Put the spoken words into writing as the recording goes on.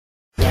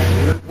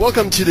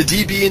Welcome to the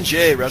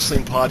DB&J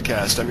Wrestling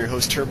Podcast. I'm your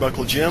host,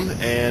 Turnbuckle Jim,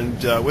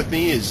 and with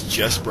me is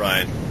Jess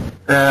Bryan.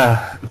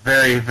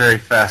 Very, very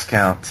fast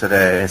count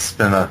today. It's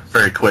been a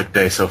very quick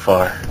day so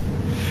far.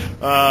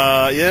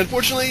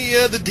 Unfortunately,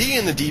 the D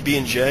in the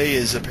DB&J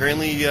is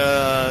apparently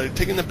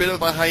taking a bit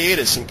of a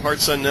hiatus in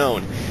parts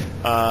unknown.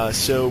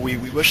 So we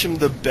wish him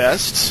the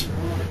best.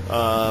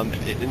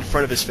 In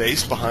front of his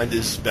face, behind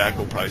his back,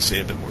 we'll probably say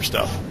a bit more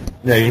stuff.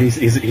 Yeah,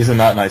 he's a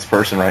not nice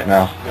person right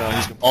now.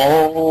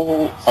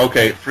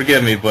 Okay,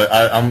 forgive me, but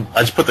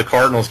I just put the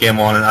Cardinals game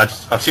on, and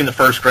I've seen the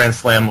first Grand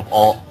Slam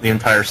of the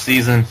entire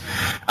season.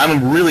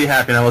 I'm really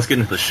happy now. Let's get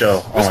into the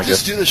show. Let's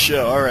just do the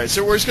show. All right,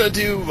 so we're just going to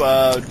do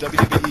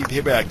WWE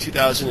Payback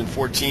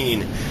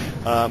 2014,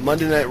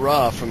 Monday Night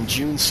Raw from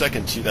June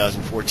 2nd,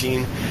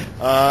 2014,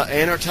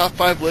 and our top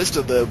 5 list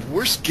of the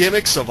worst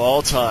gimmicks of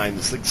all time.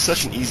 It's like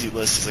such an easy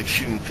list. It's like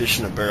shooting fish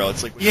in a barrel.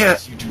 It's like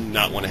what you do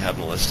not want to have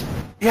on the list.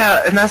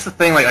 Yeah, and that's the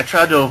thing. Like, I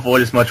tried to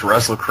avoid as much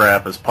wrestle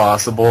crap as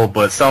possible,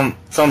 but some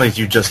things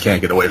you just can't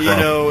get away from. You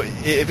know,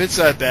 if it's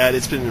that bad,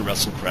 it's been in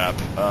wrestle crap.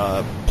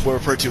 We'll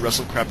refer to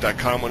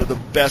wrestlecrap.com, one of the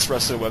best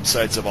wrestling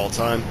websites of all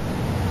time.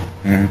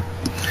 Mm-hmm.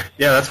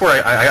 Yeah, that's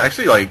where I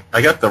actually, like,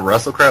 I got the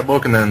Wrestle Crap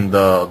book and then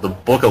the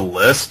book of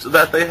list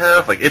that they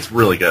have. Like, it's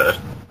really good.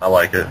 I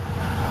like it.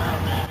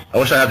 I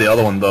wish I had the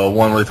other one, though,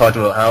 one where they talked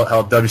about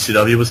how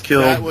WCW was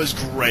killed. That was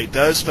great.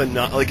 That was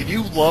phenomenal. Like, if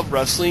you love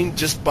wrestling,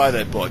 just buy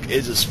that book.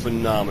 It is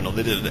phenomenal.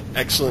 They did an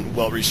excellent,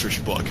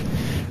 well-researched book.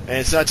 And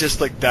it's not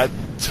just, like, that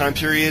time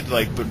period,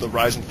 like, but the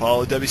rise and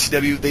fall of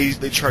WCW.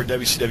 They chart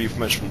WCW pretty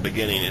much from the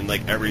beginning and,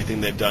 like,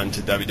 everything they've done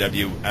to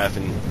WWF,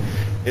 and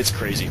it's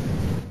crazy.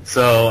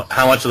 So,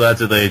 how much of that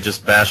do they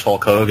just bash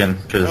Hulk Hogan?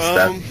 Because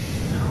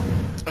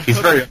he's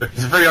very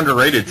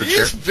underrated.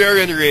 He's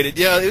very underrated.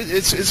 Yeah,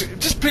 it's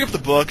just pick up the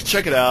book,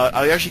 check it out.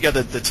 I actually got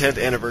the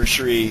 10th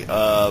anniversary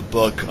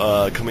book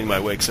coming my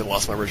way because I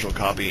lost my original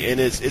copy,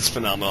 and it's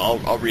phenomenal.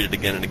 I'll read it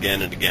again and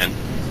again and again.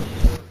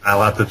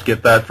 I'll have to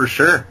get that for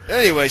sure.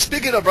 Anyway,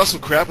 speaking of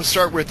Wrestle Crap, let's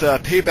start with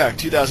Payback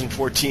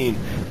 2014.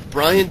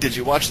 Brian, did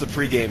you watch the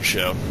pregame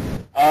show?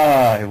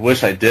 I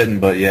wish I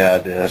didn't, but yeah, I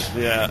did.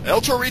 Yeah, El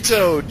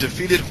Torito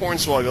defeated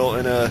Hornswoggle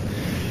in a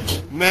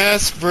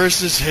mask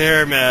versus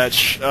hair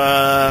match.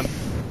 We'll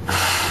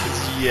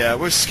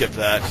skip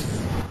that.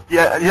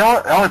 Yeah, you know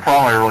what? The only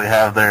problem I really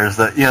have there is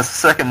that, it's the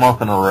second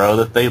month in a row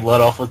that they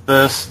let off with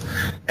this,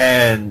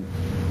 and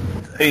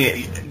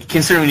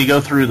considering when you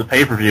go through the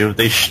pay-per-view,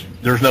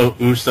 there's no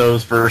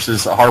Usos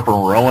versus a Harper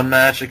and Rowan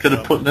match. It could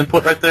have been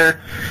put right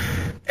there.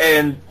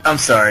 And I'm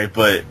sorry,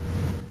 but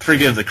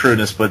forgive the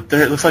crudeness, but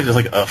it looks like there's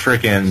like a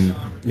freaking,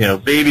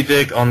 baby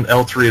dick on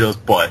El Torito's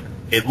butt.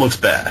 It looks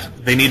bad.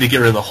 They need to get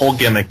rid of the whole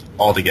gimmick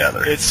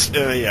altogether. It's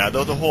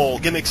the whole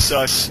gimmick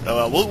sucks.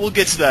 We'll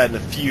get to that in a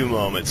few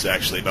moments,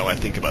 actually, about what I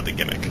think about the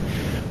gimmick.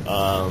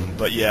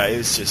 But yeah, it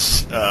was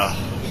just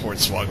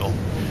Hornswoggle.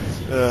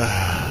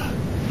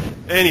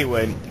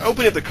 Anyway,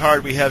 opening up the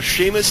card, we have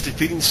Sheamus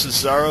defeating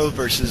Cesaro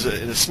versus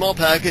in a small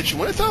package.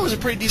 What I thought was a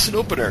pretty decent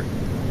opener.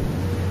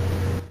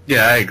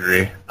 Yeah, I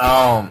agree.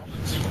 The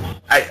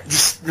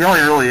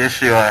only really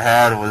issue I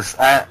had was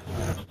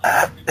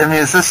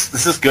is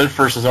this good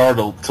for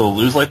Cesaro to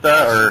lose like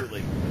that, or?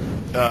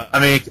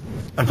 Absolutely.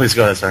 Please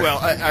go ahead, sorry. Well,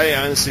 I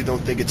honestly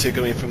don't think it took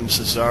away from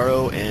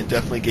Cesaro, and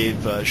definitely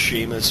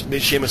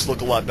made Sheamus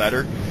look a lot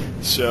better.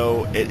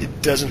 So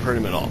it doesn't hurt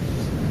him at all.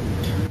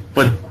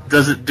 But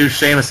does it do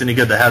Sheamus any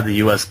good to have the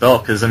U.S.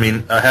 belt? Because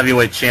a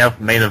heavyweight champ,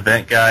 main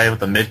event guy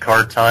with a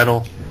mid-card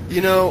title.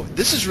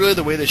 This is really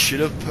the way they should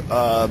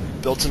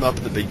have built him up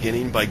at the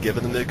beginning by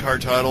giving the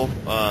mid-card title.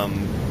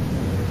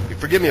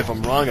 Forgive me if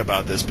I'm wrong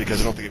about this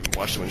because I don't think I even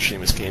watched it when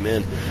Sheamus came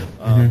in.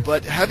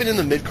 But having in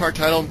the mid-card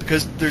title,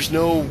 because there's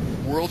no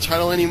world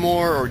title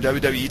anymore or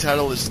WWE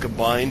title, this is a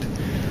combined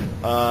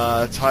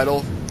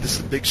title. This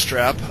is a big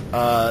strap.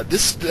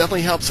 This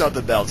definitely helps out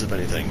the belts, if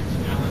anything.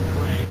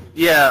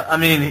 Yeah,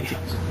 when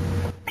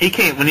he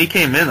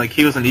came in, like,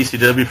 he was in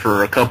ECW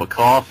for a cup of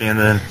coffee and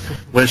then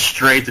went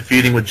straight to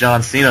feuding with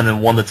John Cena and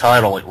then won the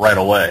title like right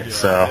away.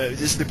 Yeah,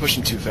 they pushed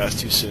him too fast,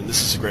 too soon.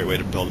 This is a great way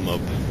to build him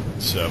up.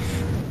 So,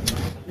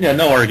 yeah,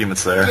 no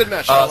arguments there. Good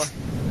match,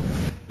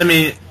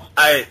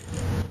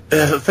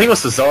 the thing with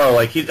Cesaro,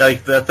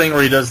 that thing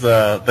where he does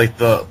the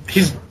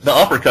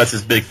uppercut's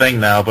his big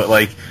thing now, but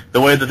like the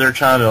way that they're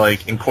trying to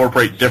like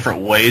incorporate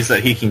different ways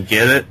that he can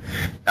get it,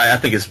 I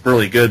think it's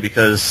really good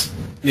because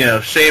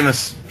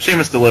Sheamus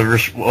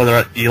delivers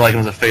whether you like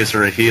him as a face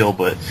or a heel,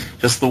 but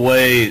just the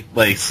way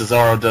like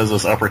Cesaro does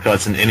those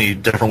uppercuts in any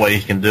different way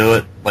he can do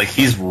it, like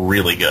he's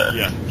really good.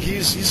 Yeah,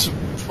 he's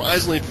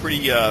surprisingly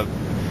pretty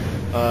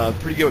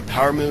good with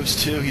power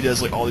moves too. He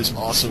does like all these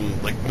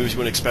awesome like moves you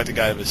wouldn't expect a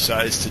guy of his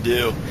size to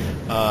do.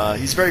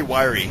 He's very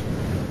wiry,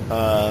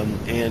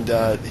 and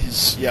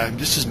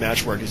his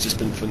match work has just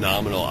been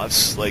phenomenal.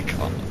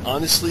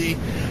 Honestly,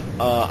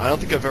 I don't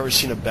think I've ever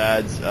seen a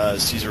bad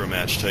Cesaro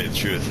match, to tell you the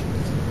truth.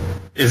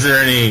 Is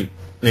there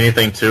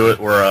anything to it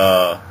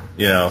where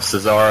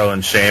Cesaro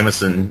and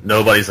Sheamus and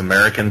nobody's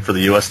American for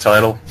the U.S.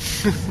 title?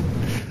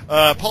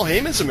 Paul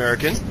Heyman's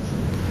American.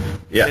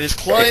 Yeah. And his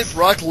client,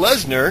 Brock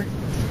Lesnar,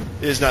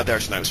 is not there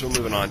tonight, so we're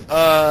moving on.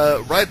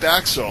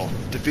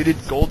 Ryback defeated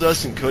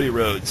Goldust and Cody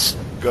Rhodes.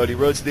 Cody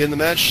Rhodes at the end of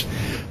the match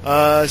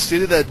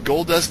stated that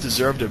Goldust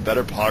deserved a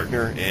better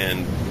partner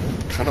and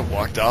kind of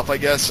walked off, I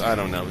guess. I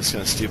don't know. It's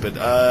kind of stupid.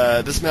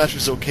 This match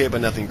was okay,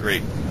 but nothing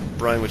great.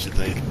 Brian, what you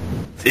think?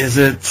 Is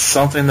it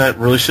something that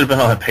really should have been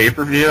on a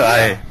pay-per-view?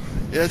 Yeah,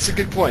 it's a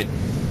good point.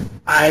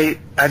 I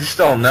just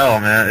don't know,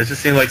 man. It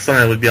just seemed like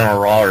something that would be on a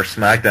Raw or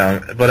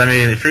SmackDown. But I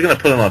mean, if you're gonna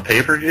put them on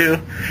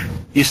pay-per-view,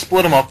 you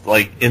split them up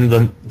like in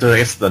the I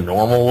guess the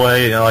normal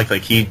way. You know, like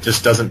he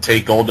just doesn't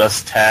take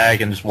Goldust's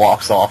tag and just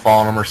walks off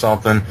on him or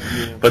something.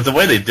 Yeah. But the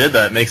way they did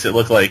that makes it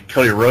look like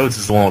Cody Rhodes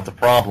is the one with the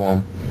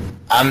problem.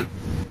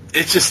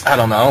 It's just, I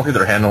don't know. I don't think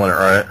they're handling it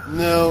right.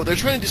 No, they're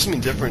trying to do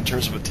something different in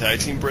terms of a tag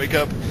team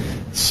breakup.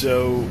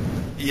 So,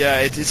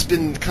 yeah, it's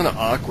been kind of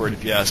awkward,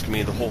 if you ask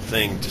me. The whole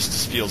thing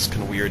just feels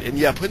kind of weird. And,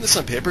 yeah, putting this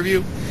on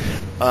pay-per-view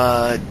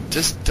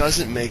just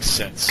doesn't make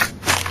sense.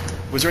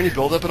 Was there any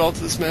build-up at all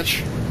to this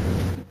match?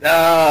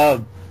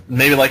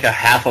 Maybe like a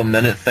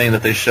half-a-minute thing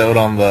that they showed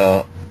on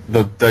the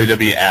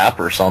WWE app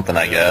or something,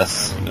 I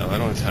guess. No, I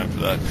don't have time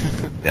for that.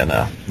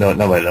 Yeah, no,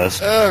 nobody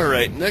does. All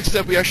right, next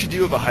up, we actually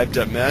do have a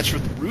hyped-up match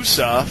with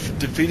Rusev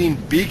defeating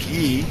Big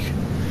E.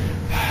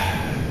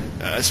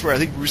 I swear, I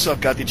think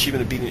Rusev got the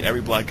achievement of beating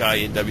every black guy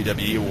in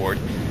WWE award.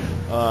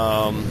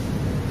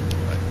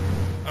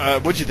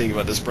 What'd you think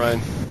about this,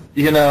 Brian?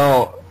 You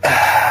know,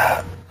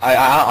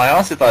 I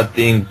honestly thought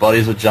being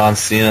buddies with John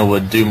Cena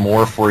would do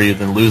more for you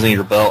than losing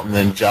your belt and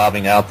then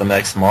jobbing out the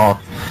next month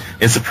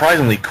in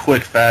surprisingly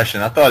quick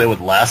fashion. I thought it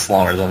would last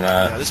longer than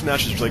that. Yeah, this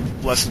match was like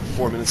less than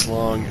 4 minutes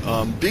long.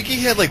 Big E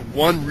had like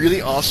one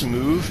really awesome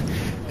move,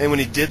 and when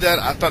he did that,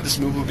 I thought this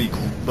move would be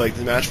like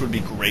the match would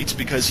be great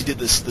because he did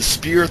the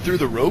spear through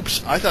the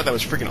ropes. I thought that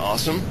was freaking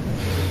awesome.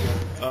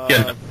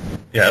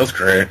 Yeah, it was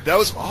great. That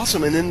was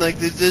awesome, and then like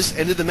they just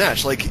ended the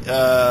match. Like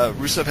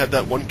Rusev had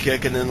that one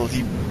kick, and then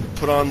he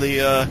put on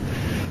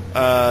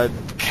the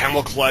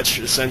camel clutch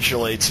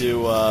essentially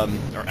to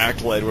or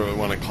accolade, whatever we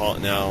want to call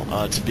it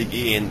now, to Big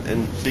E,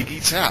 and Big E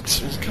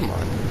tapped. Come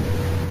on.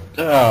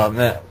 Oh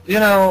man, you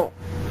know,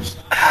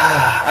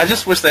 I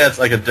just wish they had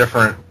like a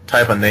different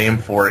type of name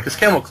for it because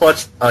camel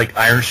clutch, like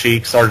Iron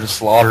Sheik, Sergeant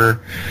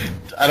Slaughter,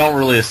 I don't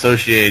really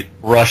associate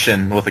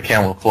Russian with a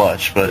camel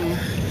clutch, but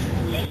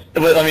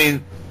I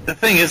mean. The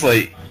thing is,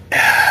 like,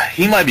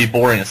 he might be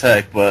boring as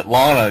heck, but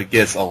Lana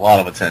gets a lot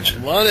of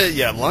attention.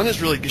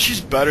 Lana's really good. She's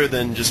better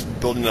than just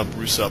building up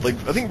Rusev. Like,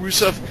 I think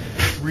Rusev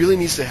really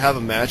needs to have a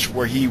match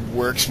where he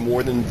works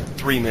more than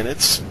 3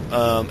 minutes,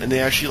 and they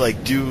actually,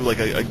 like, do, like,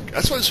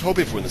 that's what I was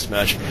hoping for in this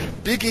match.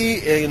 Big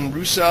E and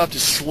Rusev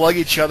just slug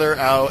each other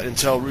out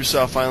until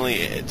Rusev finally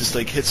just,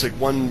 like, hits, like,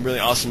 one really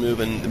awesome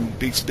move and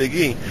beats Big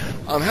E.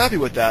 I'm happy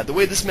with that. The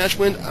way this match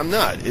went, I'm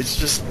not. It's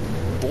just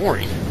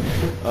boring.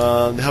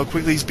 How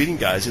quickly he's beating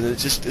guys, and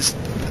it's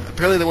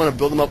apparently they want to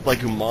build him up like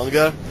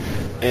Umaga,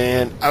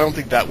 and I don't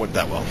think that went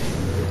that well.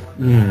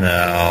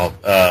 No,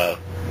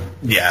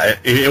 yeah,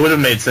 it would have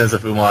made sense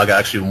if Umaga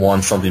actually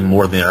won something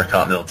more than the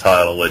Intercontinental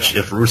title, which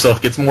if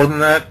Rusev gets more than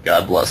that,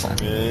 God bless him.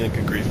 Yeah,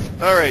 good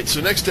grief. Alright,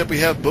 so next up we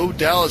have Bo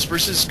Dallas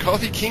versus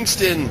Kofi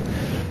Kingston,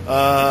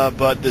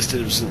 but this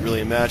wasn't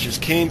really a match, as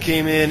Kane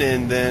came in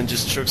and then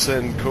just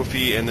chokeslammed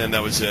Kofi, and then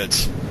that was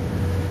it.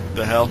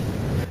 The hell?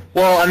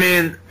 Well, I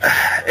mean,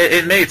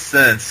 it made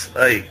sense.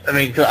 Like, I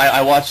mean,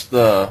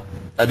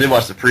 I did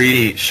watch the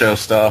pre-show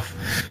stuff,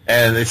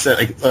 and they said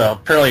like,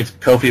 apparently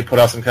Kofi put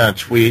out some kind of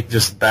tweet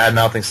just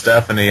bad-mouthing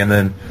Stephanie, and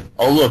then,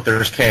 oh look,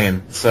 there's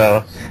Kane.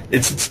 So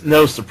it's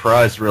no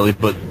surprise really,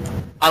 but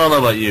I don't know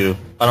about you.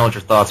 I don't know what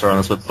your thoughts are on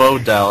this, but Bo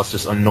Dallas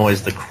just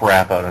annoys the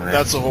crap out of me.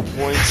 That's the whole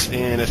point,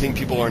 and I think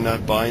people are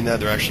not buying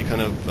that. They're actually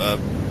kind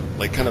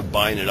of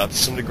buying it up to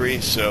some degree.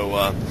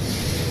 So.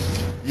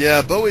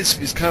 Yeah, Bo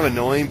is kind of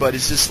annoying, but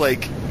it's just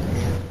like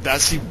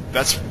that's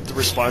the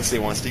response they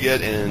wants to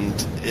get, and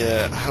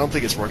I don't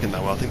think it's working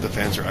that well. I think the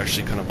fans are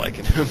actually kind of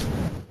liking him.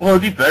 Well,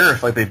 it'd be better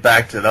if like they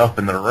backed it up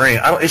in the ring.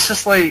 It's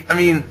just like, I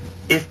mean,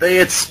 if they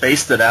had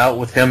spaced it out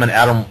with him and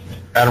Adam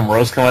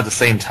Rose coming at the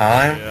same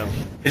time,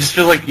 it just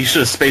feels like you should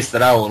have spaced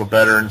it out a little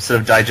better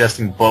instead of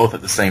digesting both at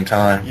the same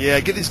time. Yeah,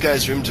 give these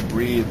guys room to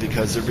breathe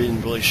because they're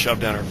being really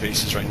shoved down our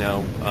faces right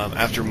now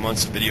after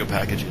months of video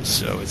packages.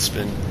 So it's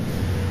been.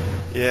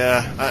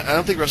 Yeah, I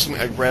don't think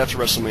right after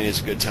WrestleMania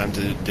is a good time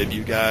to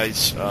debut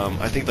guys.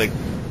 I think like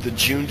the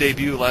June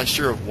debut last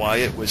year of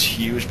Wyatt was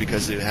huge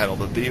because it had all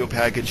the video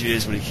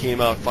packages. When he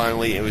came out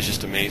finally, it was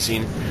just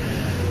amazing.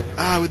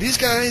 With these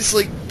guys,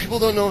 like people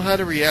don't know how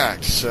to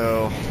react,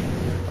 so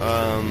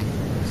I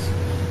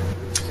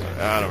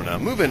don't know.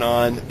 Moving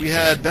on, we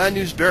had Bad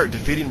News Barrett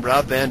defeating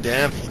Rob Van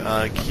Dam,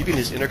 keeping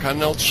his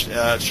Intercontinental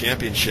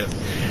Championship.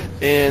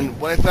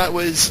 And what I thought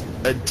was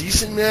a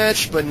decent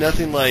match, but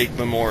nothing like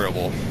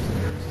memorable.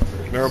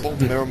 Memorable?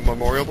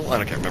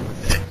 I can't remember.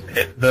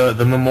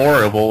 The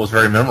memorable was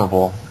very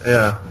memorable.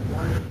 Yeah.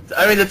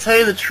 I mean, to tell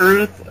you the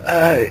truth,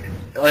 I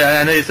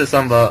know you said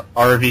something about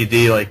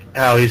RVD, like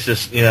how he's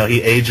just, you know,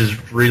 he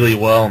ages really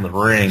well in the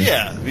ring.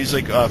 Yeah, he's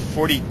like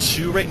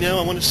 42 right now,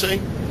 I want to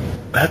say.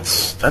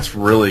 That's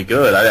really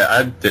good.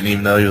 I didn't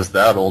even know he was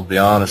that old, to be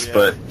honest. Yeah.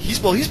 But he's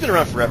been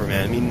around forever,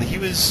 man. I mean, he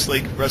was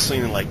like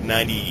wrestling in like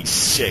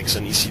 '96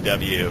 on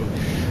ECW,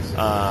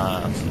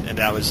 and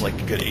that was like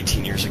a good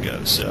 18 years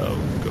ago. So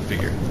go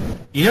figure.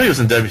 You know he was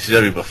in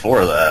WCW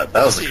before that.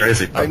 That was the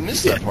crazy part. I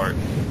missed that part.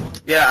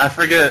 Yeah, I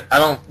forget. I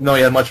don't know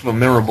he had much of a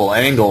memorable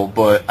angle,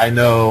 but I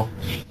know,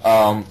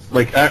 I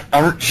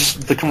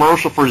just the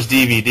commercial for his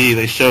DVD,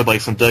 they showed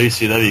like some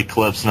WCW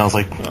clips, and I was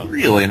like,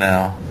 really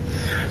now?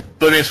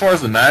 But I mean, as far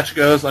as the match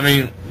goes, I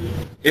mean,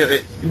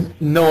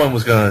 no one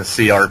was going to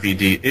see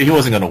RVD. He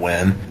wasn't going to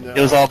win. No.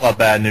 It was all about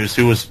Bad News,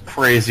 who was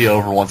crazy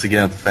over once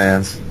again at the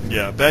fans.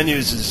 Yeah, Bad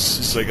News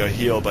is like a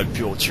heel, but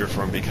people cheer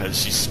for him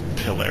because he's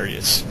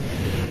hilarious.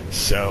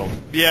 So,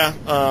 yeah,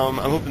 I'm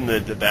hoping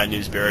that the Bad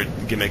News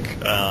Barrett gimmick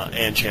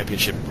and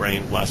championship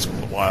reign lasts a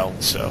while.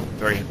 So,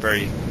 very,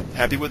 very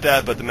happy with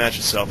that. But the match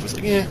itself was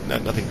like,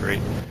 nothing great.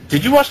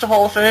 Did you watch the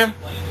Hall of Fame?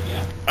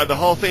 The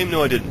Hall of Fame?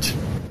 No, I didn't.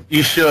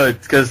 You should,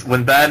 because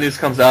when Bad News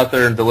comes out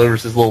there and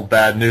delivers his little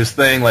Bad News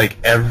thing, like,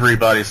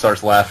 everybody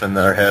starts laughing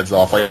their heads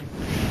off. Like,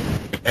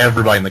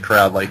 everybody in the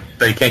crowd, like,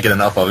 they can't get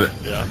enough of it.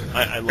 Yeah,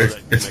 I love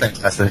that. It's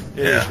fantastic.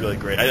 It is really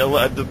great.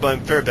 My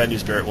favorite Bad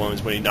News Barrett one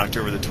was when he knocked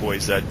over the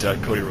toys that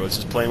Cody Rhodes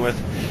was playing with.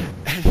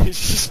 And he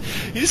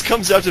just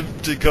comes up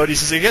to Cody and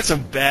says, I got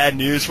some bad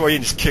news for you,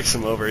 and just kicks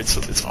him over.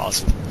 It's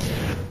awesome.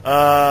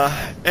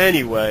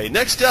 Anyway,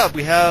 next up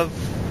we have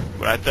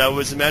what I thought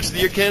was the match of the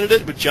year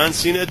candidate, with John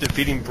Cena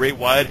defeating Bray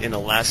Wyatt in a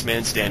last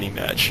man standing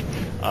match.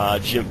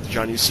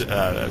 John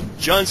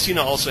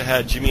Cena also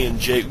had Jimmy and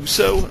Jey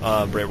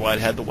Uso. Bray Wyatt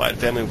had the Wyatt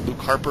family with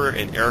Luke Harper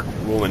and Eric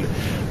Rowan.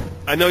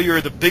 I know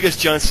you're the biggest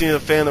John Cena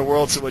fan in the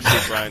world, so what'd you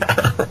think,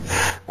 Brian?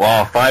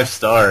 Wow, 5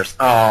 stars.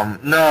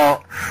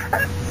 No,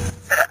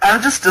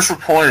 I'm just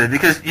disappointed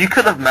because you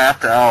could have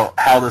mapped out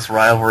how this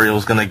rivalry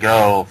was going to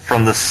go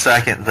from the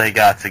second they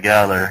got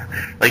together.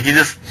 Like,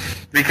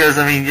 because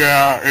I mean,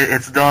 yeah,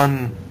 it's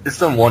done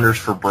wonders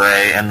for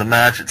Bray, and the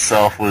match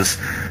itself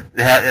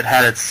it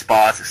had its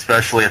spots,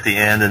 especially at the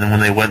end, and then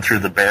when they went through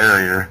the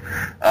barrier.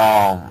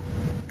 I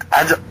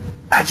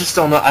just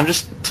don't know.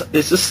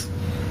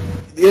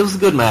 It was a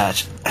good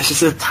match. I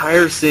just am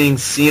tired of seeing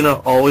Cena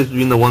always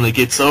being the one that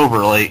gets over.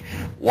 Like,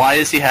 why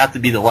does he have to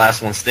be the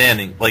last one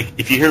standing? Like,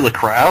 if you hear the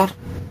crowd,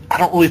 I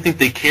don't really think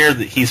they care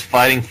that he's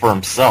fighting for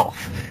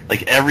himself.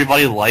 Like,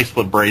 everybody likes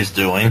what Bray's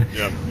doing.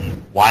 Yeah.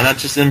 Why not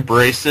just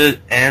embrace it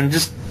and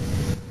just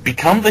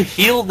become the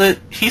heel that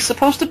he's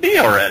supposed to be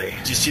already?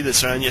 Did you see the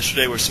sign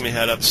yesterday where somebody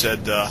had up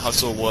said,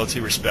 hustle, loyalty,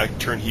 respect,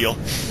 turn heel?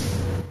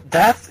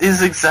 That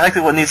is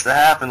exactly what needs to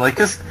happen. Like,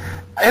 because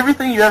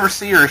everything you ever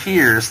see or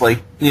hear is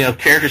like,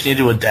 characters need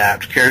to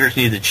adapt, characters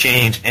need to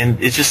change,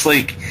 and it's just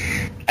like,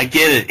 I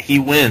get it, he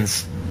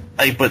wins.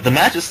 Like, but the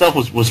match itself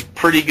was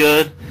pretty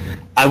good.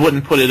 I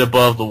wouldn't put it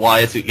above the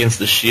Wyatt against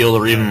the Shield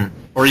or even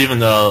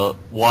the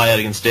Wyatt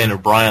against Daniel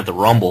Bryan at the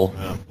Rumble,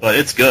 but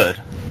it's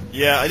good.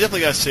 Yeah, I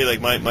definitely got to say,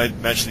 like, my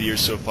match of the year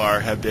so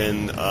far have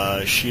been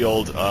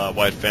Shield,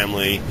 Wyatt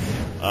family,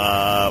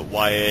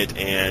 Wyatt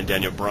and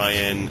Daniel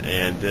Bryan,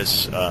 and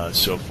this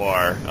so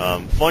far.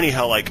 Funny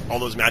how, like, all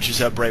those matches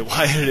have Bray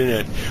Wyatt in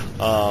it,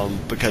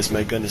 because,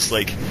 my goodness,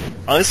 like,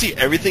 honestly,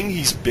 everything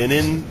he's been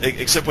in,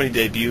 except when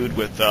he debuted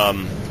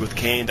with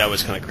Kane, that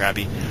was kind of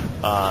crappy,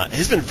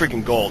 has been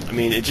freaking gold. I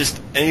mean,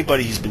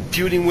 anybody he's been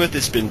feuding with,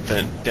 it's been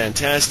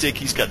fantastic.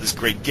 He's got this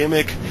great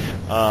gimmick.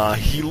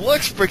 He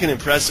looks freaking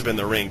impressive in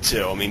the ring,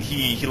 too. I mean,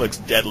 he looks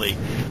deadly.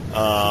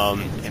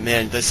 And,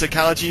 man, the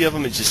psychology of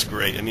him is just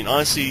great. I mean,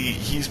 honestly,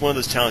 he's one of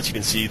those talents you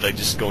can see, like,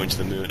 just going to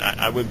the moon.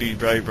 I would be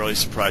very, very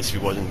surprised if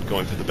he wasn't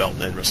going for the belt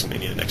in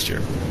WrestleMania next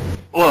year.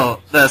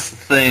 Well, that's the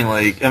thing.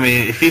 Like, I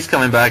mean, if he's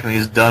coming back and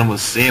he's done with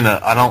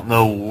Cena, I don't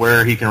know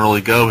where he can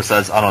really go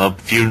besides, I don't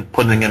know,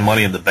 putting in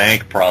Money in the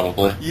Bank,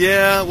 probably.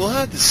 Yeah, we'll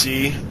have to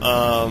see.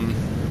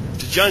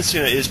 John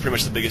Cena is pretty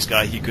much the biggest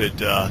guy he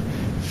could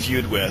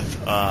feud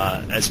with,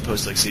 as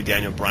opposed to, like, say,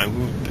 Daniel Bryan,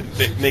 who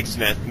it makes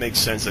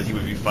sense that he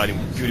would be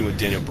feuding with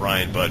Daniel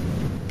Bryan, but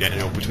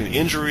between the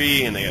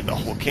injury and they had the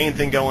whole Kane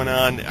thing going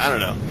on, I don't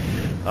know.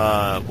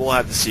 We'll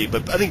have to see.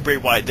 But I think Bray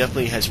Wyatt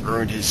definitely has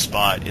earned his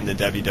spot in the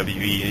WWE,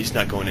 and he's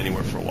not going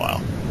anywhere for a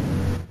while.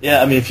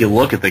 Yeah, I mean, if you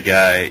look at the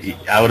guy,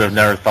 I would have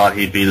never thought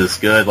he'd be this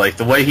good. Like,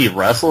 the way he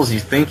wrestles, you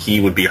think he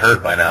would be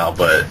hurt by now,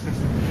 but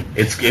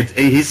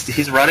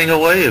he's riding a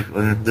wave,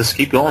 and just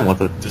keep going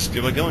with it. Just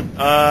keep it going.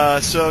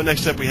 So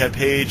next up we had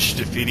Paige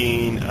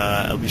defeating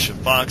Alicia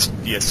Fox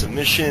via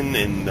submission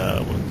in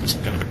what was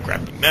kind of a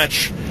crappy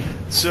match.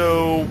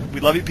 So we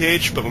love you,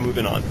 Paige, but we're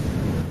moving on.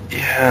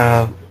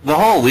 Yeah, the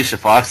whole Alicia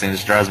Fox thing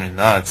just drives me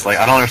nuts. Like,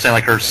 I don't understand,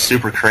 like, her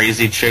super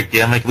crazy chick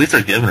gimmick. At least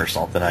they're giving her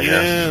something, I guess.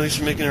 Yeah, at least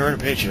they're making her earn a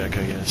paycheck,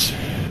 I guess.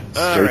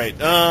 All right.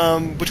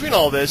 Between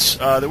all this,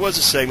 there was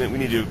a segment we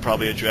need to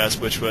probably address,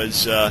 which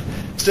was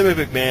Stephanie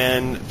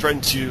McMahon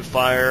threatened to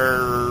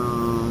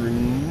fire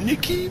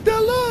Nikki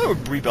Bella or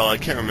Brie Bella. I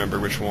can't remember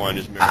which one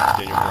is married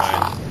to Daniel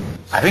Bryan.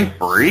 I think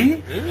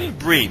Brie?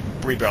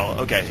 Brie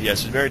Bella. Okay,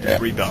 yes, she's married to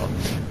Brie Bella.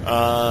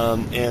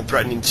 And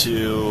threatening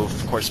to,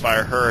 of course,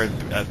 fire her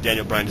if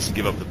Daniel Bryan doesn't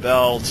give up the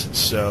belt.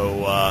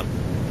 So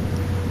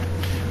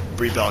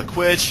Brie Bella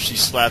quits. She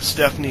slaps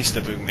Stephanie.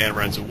 Stephanie McMahon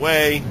runs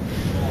away.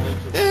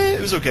 It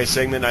was okay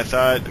segment, I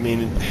thought. I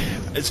mean,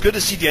 it's good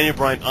to see Daniel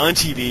Bryan on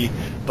TV,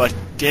 but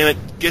damn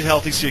it, get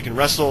healthy so you can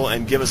wrestle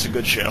and give us a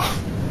good show.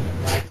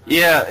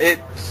 Yeah,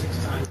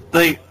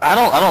 I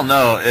don't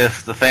know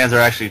if the fans are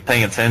actually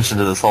paying attention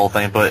to this whole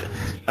thing, but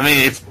I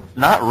mean, it's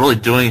not really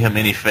doing him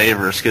any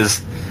favors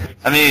because,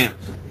 I mean,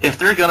 if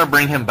they're gonna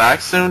bring him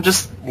back soon,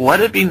 just let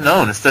it be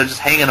known instead of just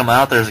hanging him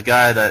out there as a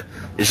guy that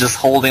is just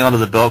holding onto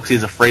the belt because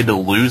he's afraid to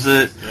lose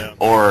it,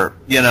 or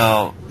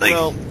Well,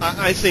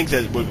 I think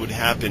that what would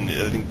happen,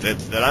 I think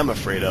that I'm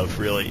afraid of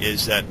really,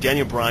 is that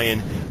Daniel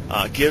Bryan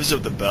gives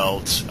up the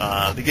belt.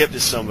 They give it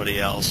to somebody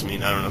else. I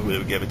mean, I don't know who they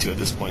would give it to at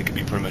this point. It could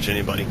be pretty much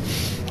anybody.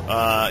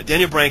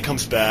 Daniel Bryan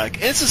comes back,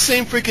 and it's the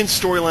same freaking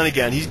storyline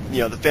again.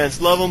 The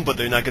fans love him, but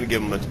they're not going to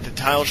give him the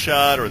title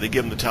shot, or they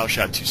give him the title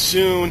shot too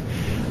soon.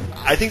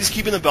 I think just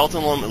keeping the belt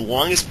on him as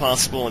long as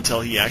possible until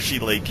he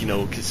actually,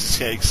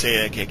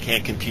 say I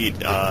can't compete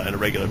in a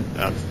regular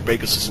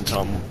system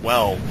time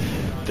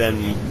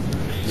then,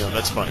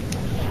 that's fine.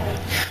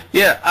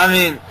 Yeah, I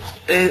mean,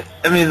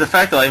 the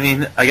fact that,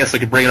 I guess I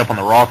could bring it up on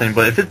the Raw thing,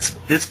 but if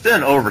it's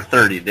been over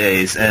 30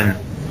 days, and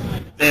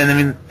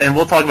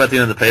we'll talk about the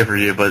end of the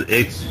pay-per-view, but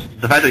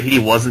the fact that he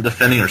wasn't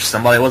defending or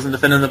somebody wasn't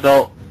defending the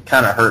belt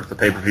kind of hurt the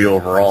pay-per-view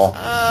overall.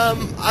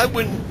 I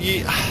wouldn't.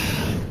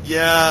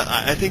 Yeah,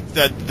 I think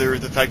that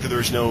the fact that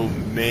there's no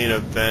main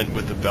event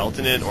with the belt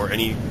in it or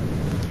any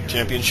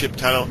championship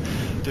title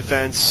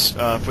defense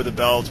for the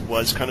belt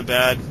was kind of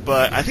bad,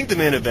 but I think the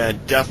main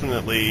event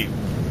definitely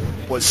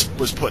was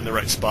put in the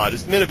right spot.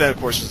 The main event,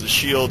 of course, was The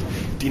Shield.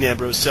 Dean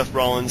Ambrose, Seth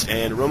Rollins,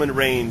 and Roman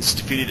Reigns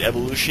defeated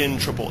Evolution,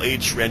 Triple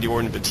H, Randy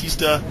Orton, and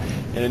Batista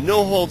in a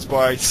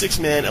no-holds-barred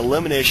 6-man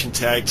elimination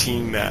tag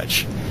team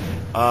match.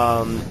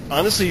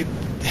 Honestly,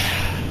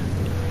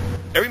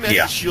 every match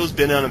The Shield's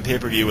been on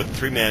pay-per-view with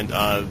 3-man.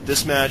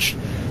 This match,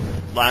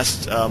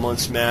 last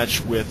month's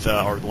match with,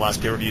 or the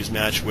last pay-per-view's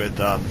match with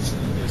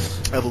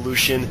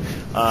Evolution,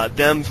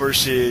 them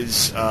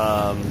versus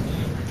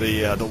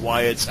the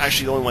Wyatts.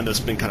 Actually, the only one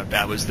that's been kind of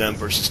bad was them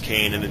versus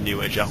Kane and the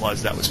New Age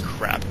Outlaws. That was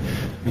crap.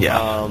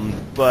 Yeah.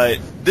 But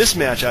this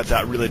match, I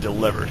thought, really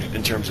delivered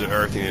in terms of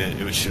everything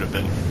it should have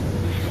been.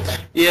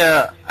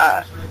 Yeah,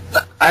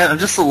 I'm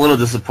just a little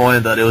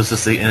disappointed that it was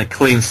just in a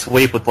clean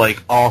sweep with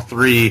all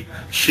 3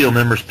 Shield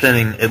members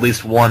pinning at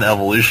least one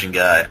Evolution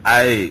guy.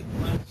 I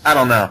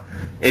don't know.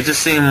 It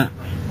just seemed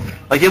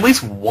like at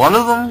least one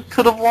of them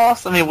could have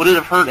lost. I mean, would it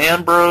have hurt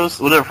Ambrose?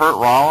 Would it have hurt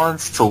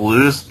Rollins to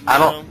lose? I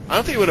don't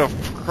think it would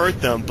have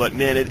hurt them, but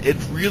man, it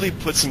really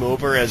puts them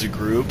over as a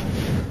group.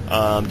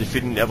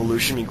 Defeating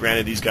Evolution. I mean,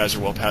 granted, these guys are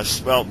well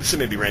past. Well, except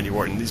maybe Randy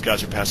Orton. These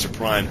guys are past their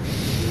prime.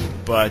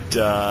 But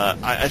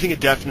I think it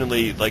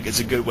definitely it's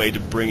a good way to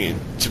bring in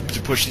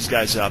to push these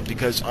guys up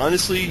because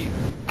honestly,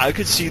 I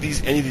could see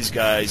any of these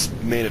guys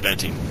main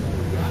eventing.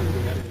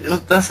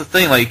 That's the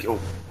thing.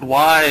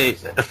 Why,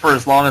 for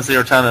as long as they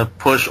were trying to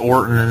push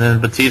Orton and then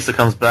Batista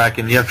comes back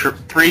and you have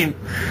 3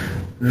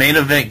 main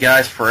event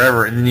guys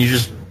forever, and then you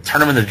just turn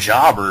them into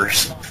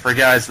jobbers for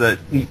guys who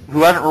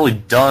haven't really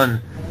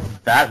done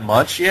that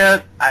much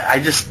yet. I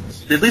just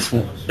at least.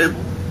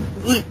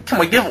 Come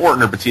on, give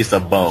Orton or Batista a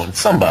bone.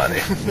 Somebody.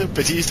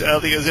 Batista,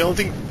 I don't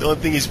think the only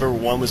thing he's ever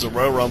won was a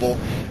Royal Rumble,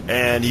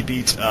 and he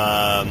beat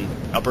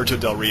Alberto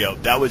Del Rio.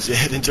 That was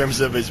it in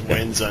terms of his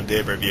wins on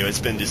pay-per-view.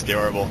 It's been just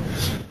terrible.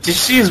 Did you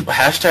see his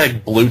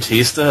hashtag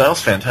 #BlueTista? That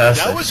was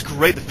fantastic. That was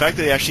great. The fact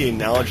that they actually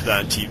acknowledged that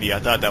on TV, I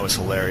thought that was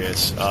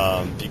hilarious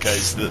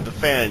because the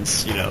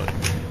fans,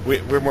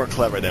 we're more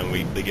clever than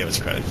they give us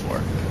credit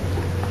for.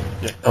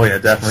 Yeah. Oh yeah,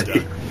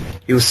 definitely.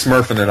 He was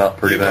smurfing it up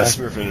pretty bad.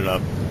 He was smurfing it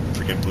up.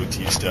 Freaking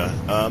Batista.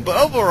 But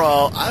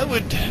overall,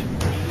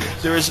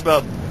 there was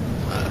about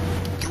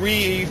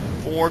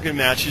 3-4 good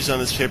matches on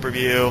this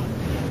pay-per-view,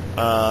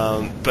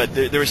 but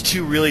there was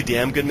 2 really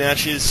damn good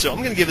matches, so I'm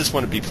going to give this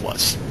one a B+.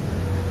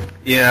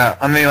 Yeah,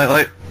 I mean,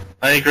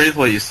 I agree with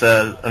what you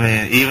said. I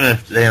mean, even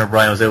if Daniel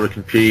Bryan was able to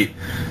compete,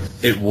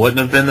 it wouldn't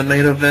have been the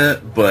main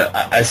event, but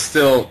I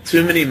still,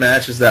 too many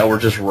matches that were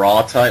just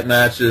Raw-type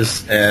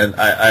matches, and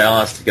I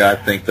honest to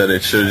God think that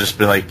it should have just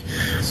been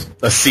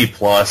a C+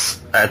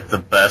 at the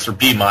best, or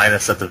B-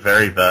 at the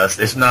very best.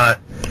 It's not,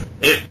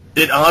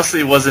 it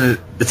honestly wasn't,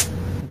 it's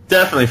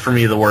definitely for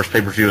me the worst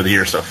pay-per-view of the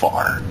year so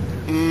far.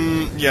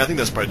 Yeah, I think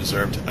that's probably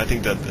deserved. I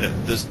think that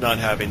this not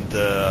having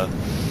the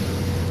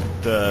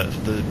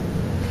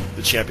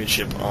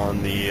championship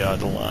on the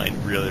line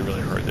really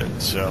hurt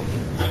it, so...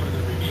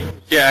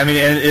 Yeah, I mean,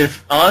 and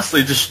if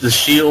honestly, just the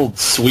Shield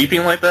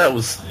sweeping like that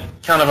was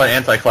kind of an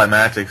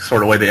anticlimactic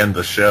sort of way to end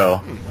the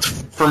show.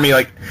 For me,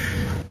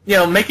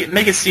 make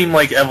it seem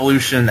like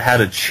Evolution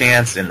had a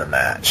chance in the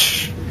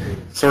match.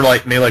 Sort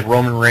of maybe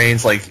Roman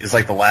Reigns is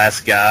the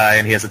last guy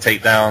and he has to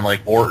take down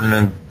Orton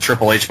and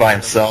Triple H by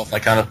himself,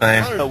 that kind of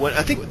thing. I don't know.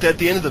 I think at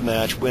the end of the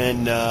match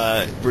when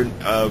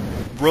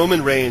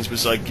Roman Reigns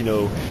was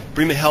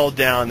bring the hell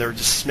down, they were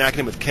just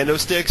smacking him with kendo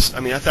sticks.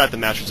 I mean, I thought the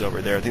match was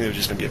over there. I think there was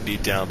just going to be a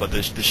beatdown, but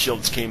the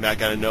Shields came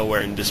back out of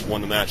nowhere and just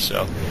won the match.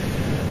 So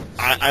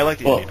I like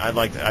the ending.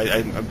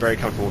 I'm very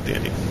comfortable with the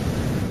ending.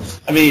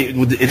 I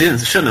mean, it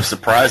shouldn't have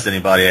surprised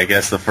anybody, I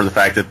guess, for the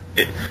fact that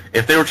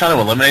if they were trying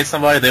to eliminate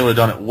somebody, they would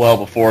have done it well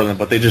before them,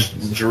 but they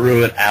just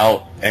drew it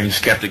out and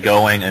just kept it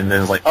going, and then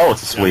it was like, oh,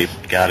 it's a sweep.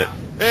 Got it.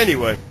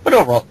 Anyway. But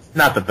overall,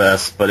 not the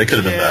best, but it could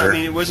have been better. I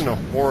mean, it wasn't a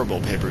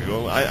horrible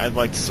pay-per-view. I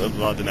liked a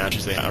lot of the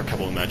matches they had, or a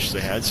couple of matches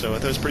they had, so I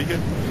thought it was pretty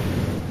good.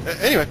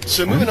 Anyway,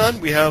 so moving on,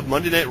 we have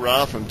Monday Night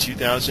Raw from June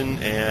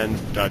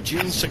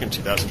 2nd,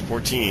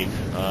 2014.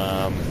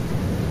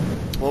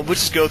 Well, we'll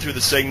just go through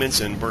the segments,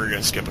 and we're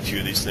going to skip a few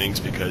of these things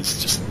because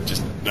it's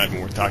just not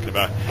even worth talking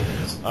about.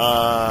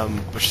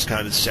 Which is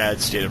kind of the sad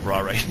state of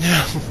Raw right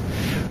now.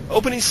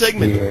 Opening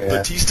segment: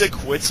 Batista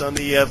quits on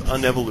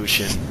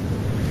Evolution.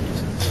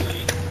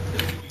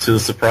 To the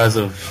surprise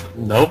of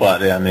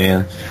nobody, I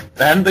mean,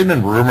 hadn't they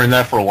been rumoring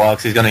that for a while?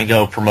 Because he's going to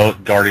go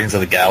promote Guardians of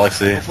the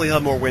Galaxy. Hopefully, he'll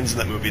have more wins in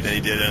that movie than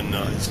he did in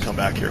his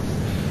comeback here.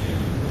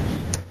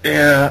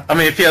 Yeah, I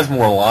mean, if he has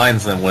more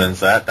lines than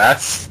wins,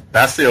 that's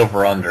the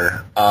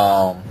over/under.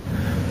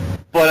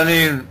 But I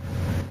mean,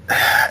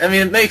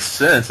 it makes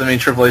sense. I mean,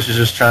 Triple H is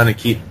just trying to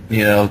keep,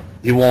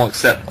 he won't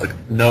accept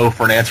no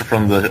for an answer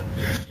from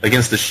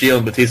against the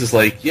Shield. Batista's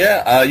like,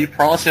 you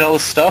promised me all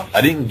this stuff.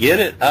 I didn't get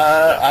it.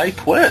 I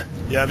quit.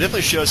 Yeah, it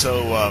definitely shows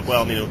how.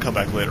 It'll come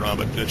back later on,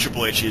 but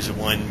Triple H is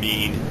one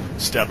mean,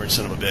 stubborn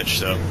son of a bitch.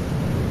 So.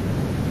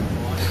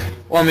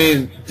 Well, I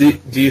mean, do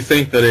you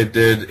think that it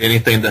did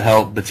anything to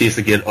help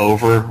Batista get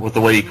over with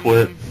the way he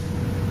quit?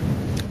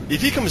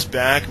 If he comes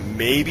back,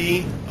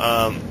 maybe.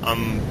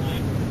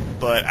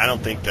 But I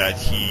don't think that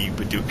he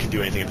could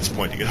do anything at this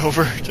point to get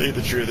over. To tell you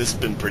the truth, it's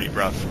been pretty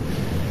rough.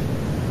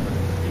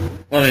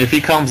 Well, I mean, if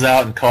he comes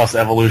out and costs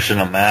Evolution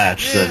a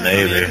match, then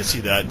maybe. I can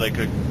see that, like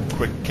a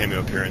quick cameo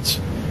appearance.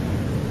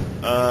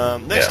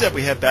 Next up,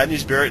 we have Bad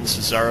News Barrett and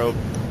Cesaro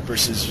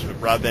versus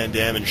Rob Van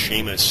Dam and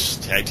Sheamus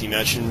tag team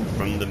match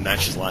from the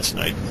matches last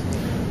night.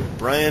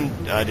 Brian,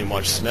 I didn't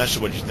watch this match,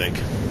 so what did you think?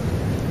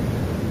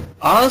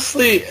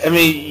 Honestly, I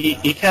mean,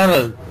 you kind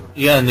of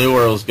knew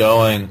where it was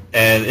going,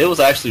 and it was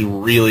actually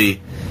really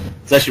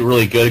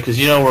good because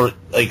where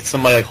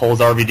somebody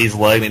holds RVD's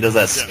leg and he does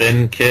that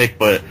spin kick,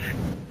 but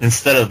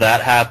instead of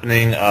that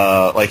happening,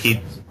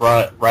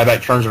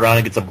 Ryback turns around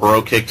and gets a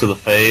bro kick to the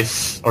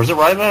face, or is it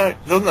Ryback?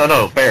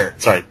 No,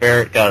 Barrett. Sorry,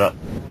 Barrett got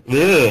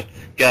the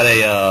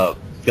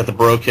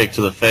bro kick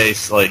to the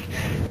face. I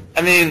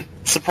mean,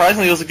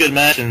 surprisingly, it was a good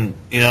match, and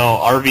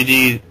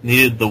RVD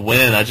needed the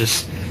win. I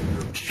just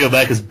feel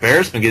bad because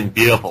Barrett's been getting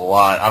beat up a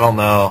lot. I don't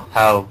know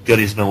how good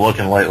he's been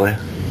looking lately.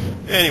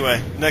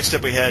 Anyway, next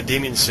up we had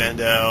Damien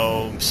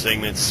Sandow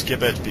segment.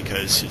 Skip it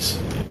because he's...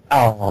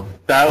 Oh,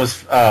 that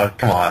was...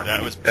 come on.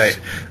 That was...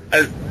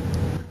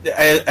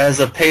 As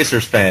a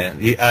Pacers fan,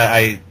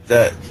 I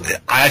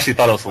actually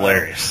thought it was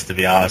hilarious, to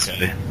be honest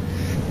with you.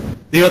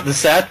 You know what the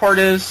sad part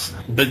is?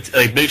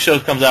 Big Show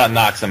comes out and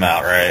knocks him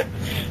out, right?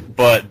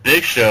 But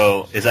Big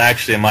Show is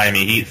actually a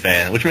Miami Heat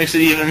fan, which makes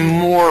it even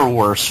more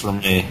worse for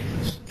me.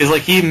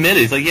 Because he admitted,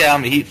 he's like, yeah,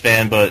 I'm a Heat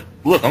fan, but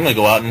look, I'm going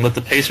to go out and let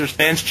the Pacers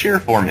fans cheer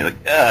for me.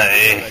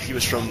 He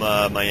was from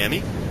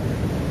Miami?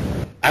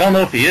 I don't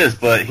know if he is,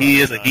 but he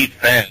is a Heat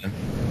fan.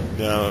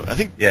 No, I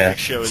think Big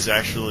Show is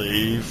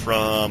actually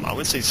from, I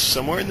would say,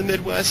 somewhere in the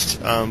Midwest,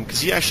 because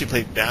he actually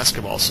played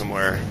basketball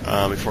somewhere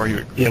before he...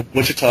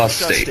 Wichita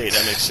State.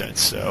 That makes sense,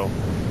 so...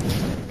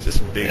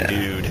 Just big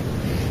dude.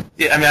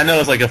 Yeah, I mean, I know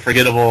it's a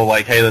forgettable,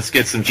 hey, let's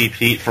get some cheap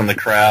heat from the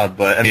crowd,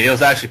 but, I mean, it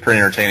was actually pretty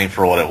entertaining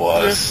for what it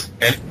was.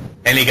 Yeah.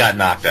 And he got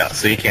knocked out,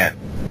 so you can't...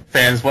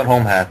 Fans went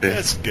home happy.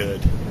 That's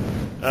good.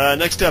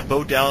 Next up,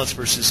 Bo Dallas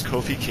versus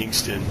Kofi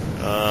Kingston.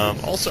 I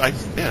was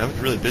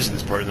really busy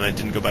this part, and I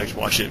didn't go back to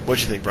watch it.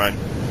 What'd you think, Brian?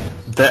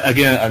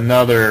 Again,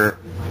 another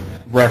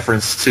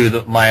reference to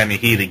the Miami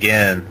Heat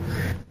again.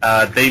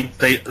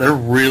 They're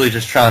really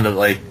just trying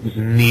to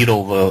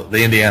needle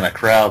the Indiana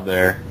crowd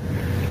there.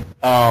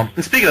 And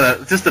speaking of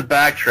that, just to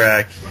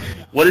backtrack,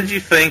 what did you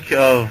think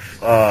of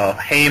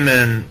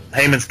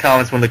Heyman's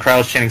comments when the crowd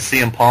was chanting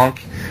CM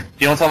Punk?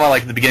 Do you want to talk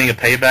about the beginning of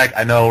Payback?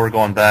 I know we're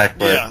going back,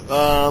 but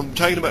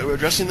talking about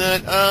addressing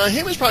that,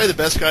 Heyman's probably the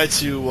best guy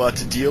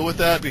to deal with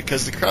that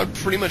because the crowd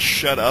pretty much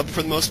shut up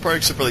for the most part,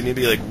 except for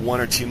maybe one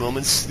or two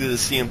moments through the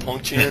CM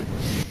Punk chant.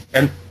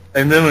 And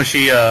then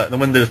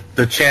when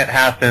the chant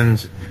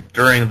happened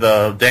during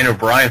the Daniel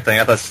Bryan thing,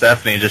 I thought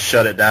Stephanie just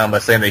shut it down by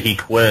saying that he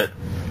quit.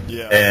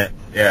 Yeah.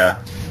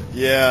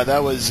 Yeah,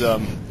 that was, I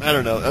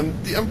don't know.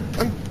 I'm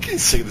getting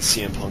sick of the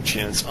CM Punk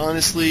chants.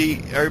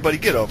 Honestly, everybody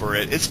get over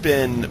it. It's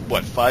been,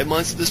 5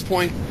 months at this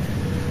point?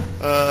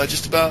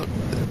 Just about.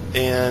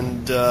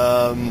 And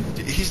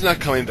he's not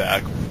coming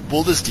back.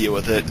 We'll just deal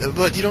with it.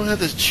 But you don't have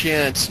this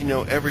chant,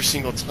 every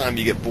single time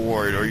you get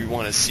bored or you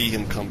want to see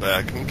him come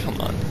back. I mean,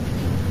 come on.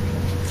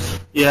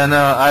 Yeah,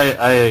 no,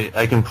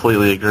 I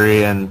completely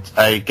agree. And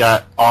I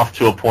got off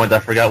to a point I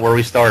forgot where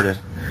we started.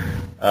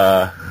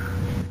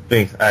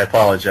 I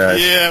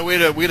apologize. Yeah, way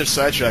to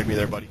sidetrack me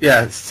there, buddy.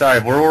 Yeah, sorry.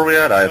 Where were we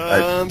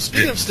at?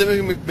 Speaking of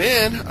Stephanie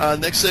McMahon,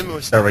 next segment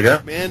was there we go.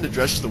 McMahon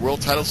addresses the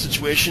world title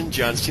situation.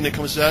 John Cena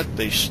comes out.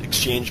 They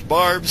exchange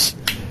barbs.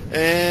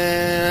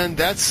 And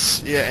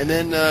that's, and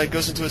then it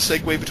goes into a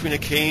segue between a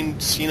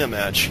Kane-Cena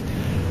match.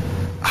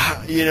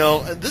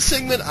 This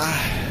segment,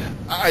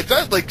 I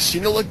thought, like,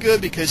 Cena looked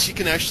good because he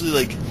can actually,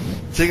 like,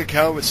 take a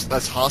cow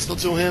that's hostile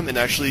to him and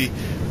actually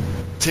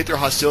take their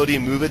hostility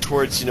and move it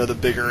towards, the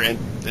bigger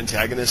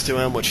antagonist to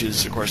him, which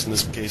is, of course, in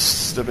this case,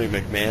 Stephanie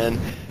McMahon.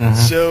 Mm-hmm.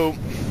 So,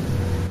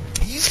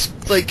 he's,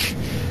 like,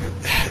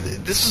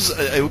 this is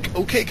a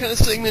okay kind of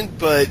segment,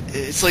 but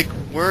it's like,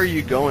 where are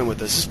you going with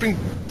this? Just bring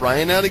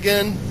Bryan out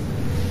again?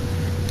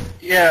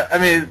 Yeah, I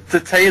mean, to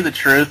tell you the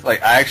truth,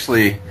 like, I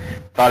actually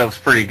thought it was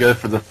pretty good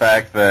for the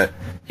fact that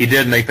he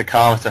did make the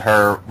comment to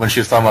her when she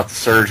was talking about the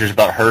surgeries,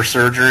 about her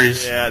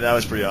surgeries. Yeah, that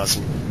was pretty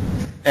awesome.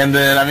 And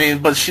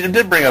then, but she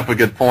did bring up a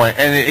good point,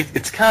 and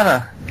it's kind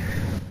of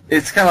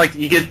like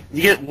you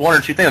get one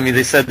or two things. I mean,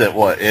 they said that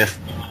if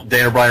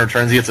Daniel Bryan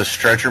returns, he gets a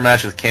stretcher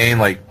match with Kane.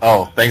 Like,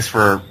 oh, thanks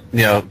for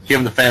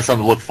giving the fans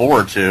something to look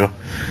forward to,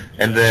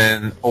 and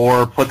then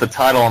or put the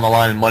title on the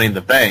line in Money in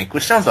the Bank,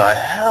 which sounds a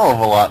hell of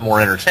a lot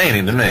more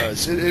entertaining to me.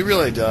 It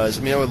really does.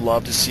 I mean, I would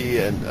love to see,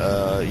 and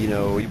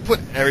you put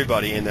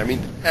everybody in there. I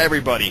mean,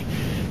 everybody,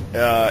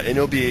 and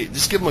it'll be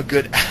just give them a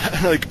good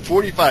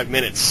 45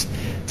 minutes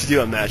to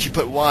do a match. You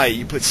put Wyatt,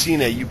 you put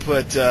Cena, you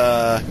put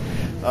all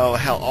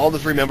the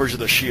three members of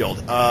the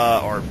Shield,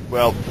 all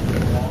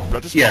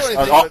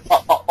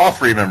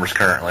three members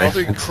currently. All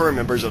three current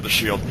members of the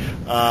Shield.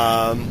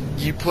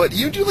 You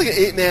do like an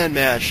 8-man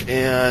match,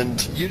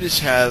 and you just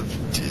have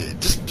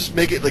just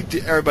make it like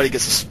everybody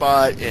gets a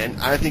spot,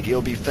 and I think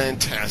it'll be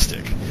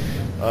fantastic.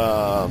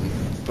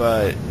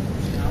 But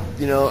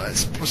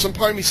some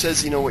part of me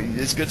says,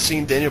 it's good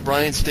seeing Daniel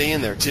Bryan stay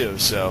in there too.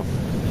 So.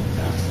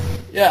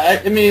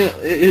 Yeah, I mean,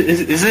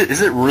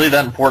 is it really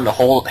that important to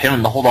hold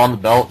on the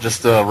belt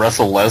just to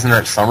wrestle Lesnar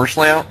at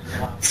SummerSlam?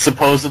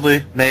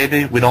 Supposedly,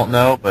 maybe, we don't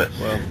know, but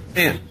I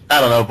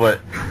don't know.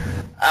 But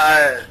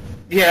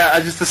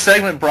the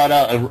segment brought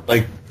out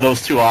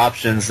those two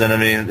options, and I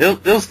mean,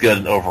 it was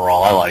good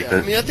overall. I liked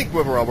it. I mean, I think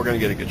overall we're going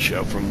to get a good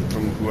show from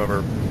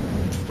whoever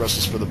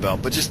wrestles for the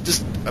belt. But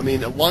just I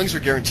mean, as long as we're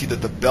guaranteed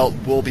that the belt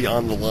will be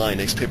on the line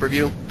next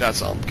pay-per-view,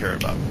 that's all I'm caring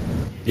about.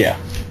 Yeah.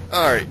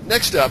 All right,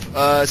 next up,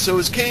 so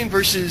it's Kane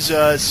versus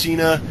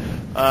Cena.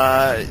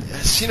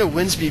 Cena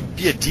wins via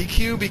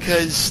DQ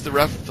because the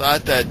ref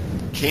thought that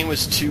Kane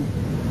was too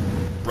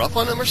rough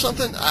on him or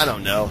something? I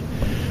don't know.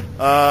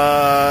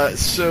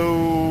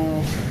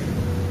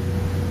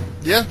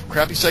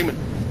 Crappy segment.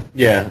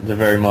 Yeah,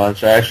 very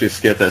much. I actually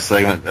skipped that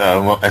segment.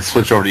 I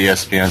switched over to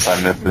ESPN, so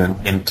I missed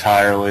it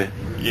entirely.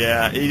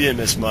 Yeah, he didn't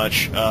miss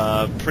much.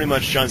 Pretty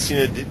much John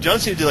Cena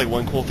did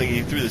one cool thing.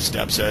 He threw the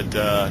steps at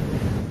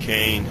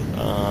Kane,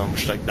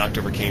 which knocked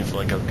over Kane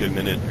for a good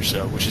minute or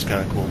so, which is kind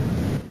of cool.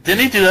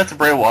 Didn't he do that to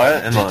Bray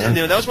Wyatt?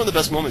 That was one of the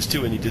best moments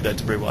too when he did that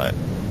to Bray Wyatt.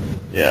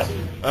 Yeah.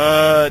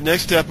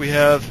 Next up we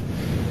have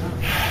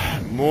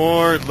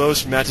more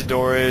Los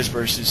Matadores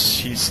versus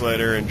Heath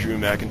Slater and Drew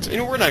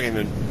McIntyre. We're not going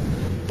to even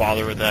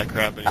bother with that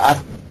crap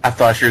anymore. I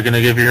thought you were going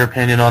to give your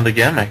opinion on the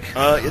gimmick.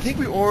 I think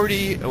we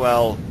already.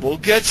 Well, we'll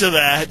get to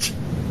that.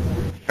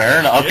 Fair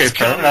enough. Okay,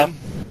 fair enough.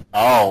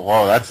 Oh,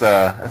 whoa, that's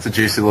a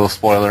juicy little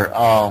spoiler.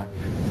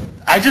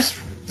 I just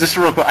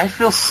real quick, I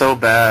feel so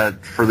bad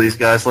for these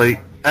guys.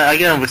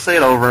 Again, we say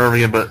it over and over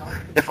again, but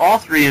if all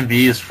 3 and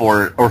B is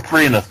or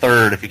 3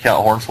 1/3 if you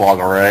count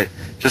Hornswoggle, right?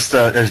 Just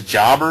as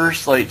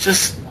jobbers,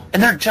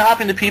 and they're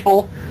jobbing to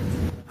people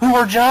who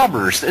are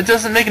jobbers. It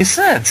doesn't make any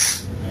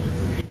sense.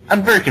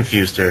 I'm very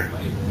confused here.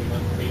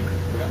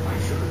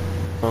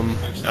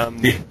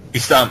 You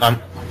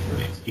stop.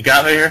 You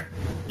got me here?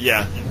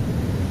 Yeah.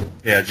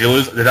 Yeah. Did you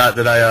lose? Did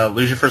I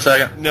lose you for a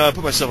second? No, I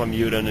put myself on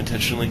mute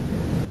unintentionally.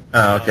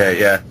 Oh, okay.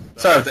 Yeah.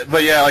 Sorry,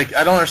 but yeah, I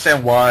don't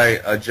understand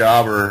why a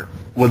jobber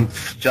wouldn't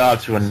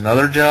job to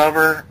another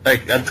jobber.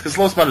 Because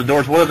Los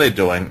Matadores, what are they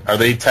doing? Are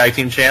they tag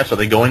team champs? Are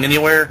they going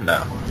anywhere?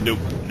 No. Nope,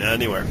 not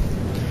anywhere.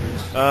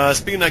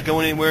 Speaking of not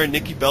going anywhere,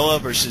 Nikki Bella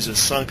versus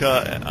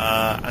Asanka.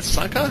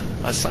 Asanka?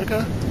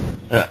 Aksana.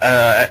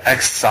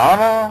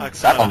 I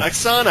don't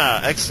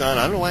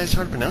know why it's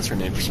hard to pronounce her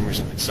name for some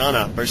reason.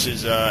 Aksana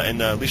versus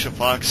and Alicia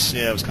Fox.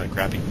 Yeah, it was kind of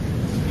crappy.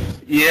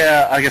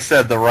 Yeah, like I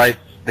said,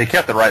 they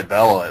kept the right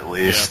Bella at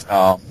least.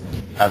 Yeah.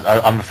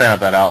 I'm a fan of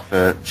that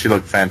outfit. She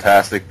looked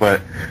fantastic,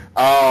 but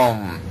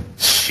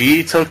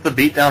she took the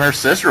beat down her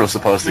sister was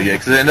supposed to get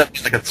because it ended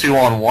up like a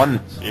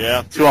 2-on-1.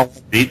 Yeah.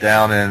 2-on-1 beat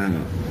down,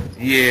 and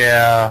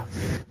yeah,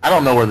 I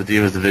don't know where the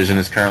Divas division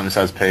is currently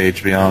besides Paige,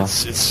 to be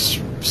honest. It's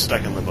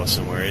stuck in limbo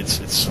somewhere. It's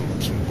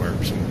somewhere,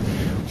 some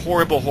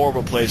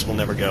horrible place we'll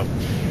never go.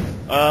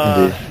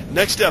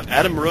 Next up,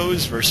 Adam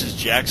Rose versus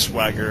Jack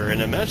Swagger,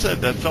 and a match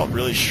that felt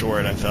really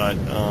short, I thought.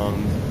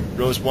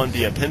 Rose won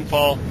via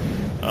pinfall,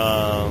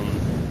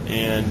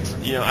 and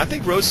I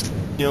think Rose,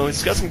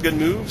 he's got some good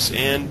moves,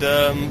 and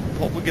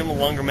hope we'll give him a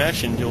longer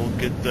match, and you'll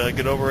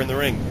get over in the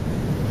ring.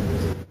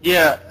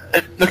 Yeah.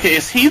 Okay,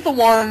 is he the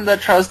one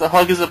that tries to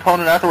hug his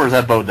opponent afterwards, or is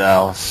that Bo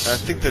Dallas? I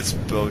think that's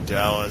Bo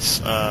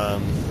Dallas. I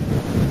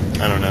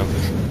don't know.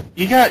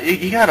 You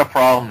got a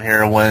problem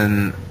here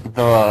when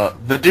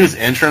the dude's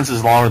entrance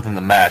is longer than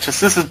the match.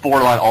 This is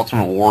borderline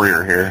Ultimate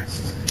Warrior here.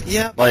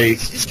 Yeah, like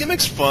his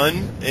gimmick's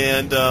fun,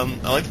 and I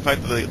like the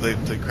fact that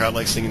the crowd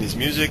likes singing his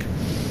music.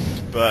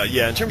 But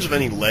yeah, in terms of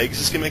any legs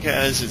this gimmick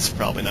has, it's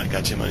probably not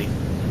got too many.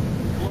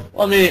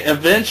 Well, I mean,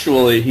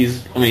 eventually he's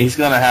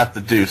gonna have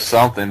to do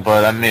something.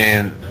 But I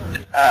mean,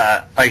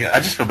 I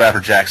just feel bad for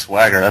Jack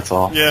Swagger. That's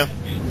all. Yeah.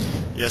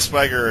 Yeah,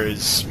 Swagger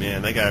is,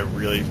 man, that guy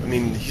really, I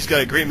mean, he's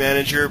got a great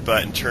manager,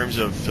 but in terms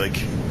of, like,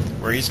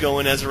 where he's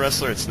going as a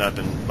wrestler, it's not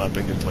been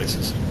good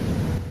places.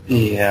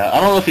 Yeah, I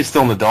don't know if he's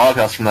still in the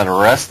doghouse from that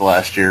arrest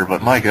last year,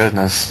 but my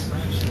goodness.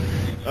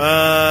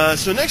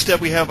 So next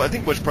up we have, I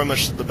think, what's pretty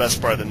much the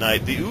best part of the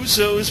night, the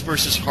Usos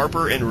versus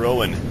Harper and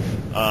Rowan.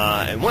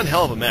 And one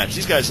hell of a match.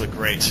 These guys look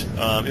great.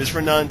 It was for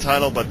a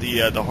non-title, but the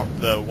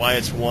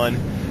Wyatts won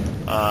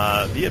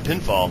via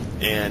pinfall,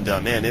 and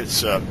man,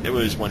 it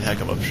was one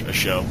heck of a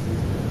show.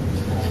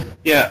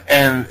 Yeah,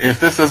 and if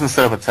this doesn't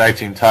set up a tag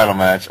team title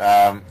match,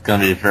 I'm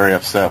going to be very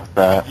upset with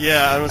that.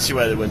 Yeah, I don't see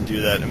why they wouldn't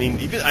do that. I mean,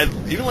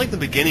 even like the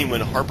beginning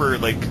when Harper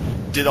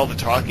did all the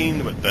talking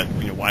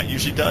that Wyatt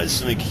usually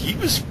does. Like, he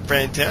was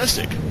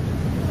fantastic.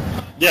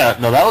 Yeah,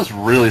 no, that was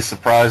really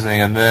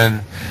surprising. And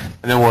then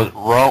what?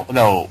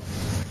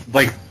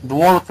 Like the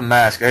one with the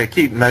mask. I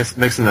keep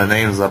mixing the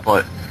names up,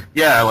 but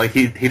yeah, like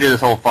he did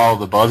his whole follow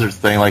the buzzards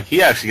thing. Like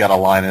he actually got a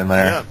line in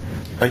there. Yeah.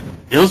 Like,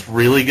 it was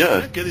really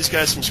good. Yeah, give these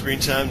guys some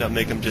screen time, not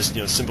make them just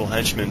simple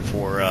henchmen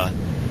for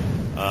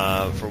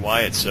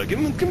Wyatt. So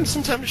give them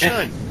some time to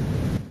shine.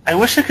 I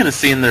wish I could have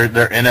seen their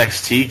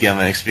NXT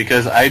gimmicks,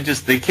 because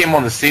they came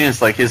on the scene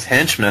as like his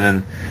henchmen,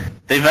 and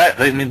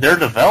they're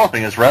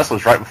developing as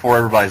wrestlers right before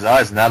everybody's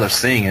eyes, and now they're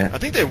seeing it. I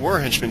think they were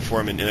henchmen for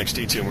him in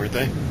NXT too, weren't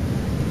they?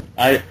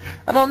 I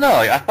don't know.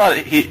 Like, I thought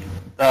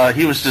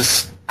he was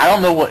just. I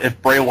don't know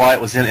if Bray Wyatt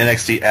was in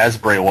NXT as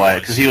Bray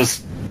Wyatt, because he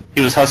was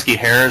Husky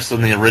Harris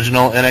in the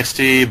original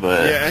NXT,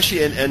 but yeah,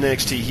 actually in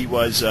NXT he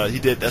was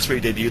that's where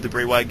he debuted the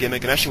Bray Wyatt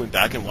gimmick, and I actually went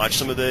back and watched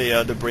some of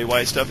the Bray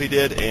Wyatt stuff he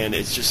did, and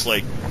it's just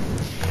like,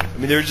 I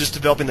mean, they were just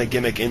developing that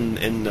gimmick in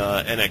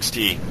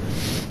NXT,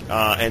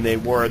 and they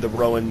were the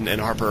Rowan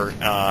and Harper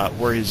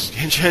were his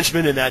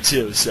henchmen in that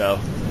too, so.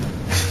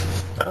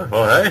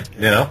 Well,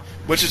 hey,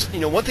 Which is,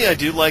 one thing I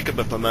do like,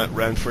 if I'm not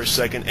around for a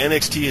second,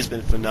 NXT has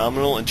been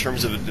phenomenal in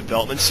terms of the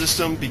development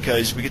system,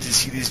 because we get to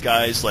see these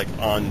guys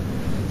on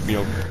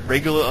a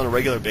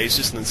regular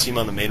basis, and then see them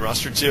on the main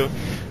roster too.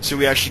 So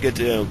we actually get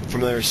to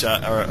familiarize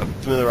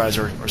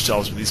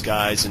ourselves with these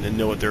guys and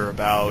know what they're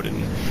about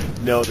and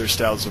know their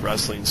styles of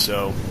wrestling.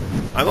 So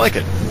I like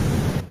it.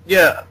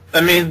 Yeah,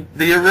 I mean,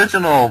 the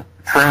original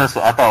premise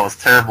I thought was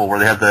terrible, where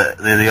they had the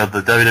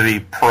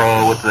WWE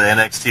Pro with the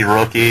NXT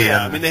rookie.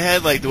 Yeah, I mean, they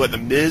had the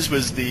Miz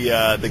was the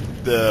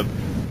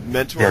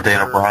mentor for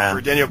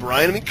Daniel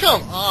Bryan. I mean,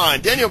 come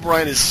on, Daniel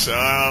Bryan is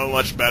so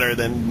much better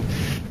than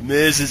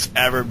Miz has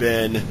ever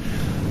been.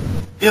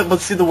 Yeah, but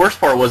see, the worst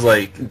part was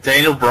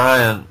Daniel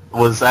Bryan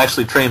was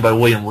actually trained by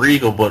William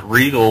Regal, but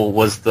Regal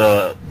was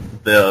the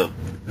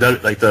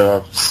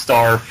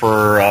star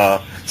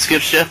for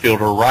Skip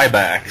Sheffield or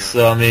Ryback.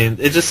 So I mean,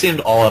 it just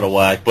seemed all out of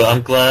whack. But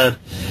I'm glad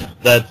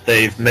that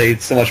they've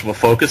made so much of a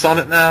focus on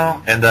it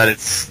now, and that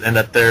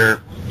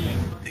they're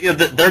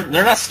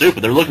not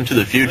stupid. They're looking to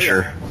the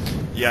future.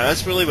 Yeah,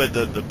 that's really what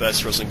the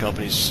best wrestling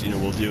companies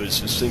will do is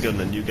think of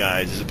the new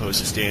guys as opposed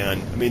to stay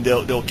on. I mean,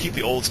 they'll keep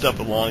the old stuff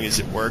along as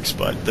it works,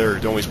 but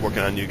they're always working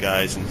on new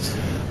guys. And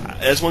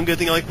that's one good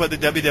thing I like about the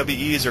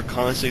WWE is they're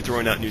constantly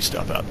throwing out new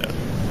stuff out there.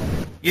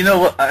 You know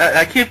what?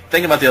 I keep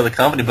thinking about the other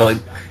company, but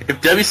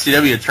if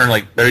WCW had turned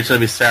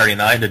WCW Saturday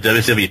Night into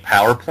WCW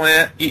Power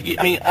Plant,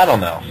 I mean, I don't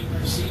know.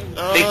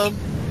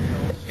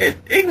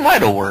 It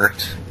might have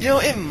worked.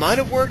 It might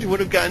have worked. It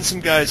would have gotten some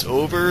guys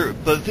over.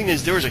 But the thing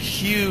is, there was a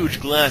huge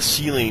glass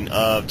ceiling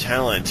of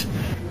talent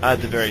at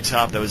the very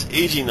top that was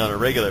aging on a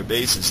regular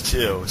basis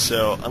too.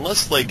 So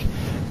unless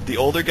the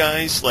older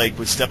guys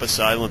would step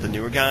aside and let the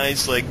newer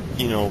guys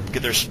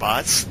get their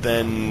spots,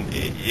 then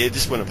it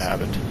just wouldn't have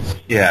happened.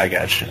 Yeah, I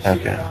got you.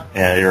 Okay.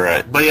 Yeah, you're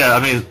right. But yeah, I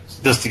mean,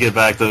 just to get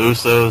back to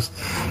Usos,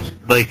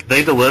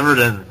 they delivered,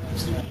 and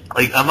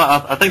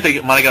I think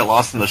they might have got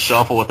lost in the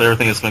shuffle with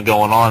everything that's been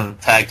going on.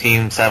 Tag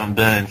teams haven't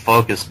been in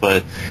focus,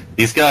 but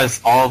these guys,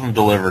 all of them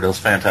delivered. It was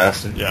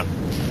fantastic. Yeah.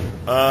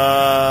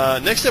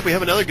 Next up, we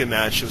have another good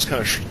match. It was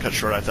kind of cut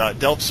short, I thought.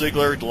 Dolph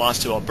Ziggler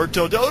lost to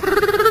Alberto Del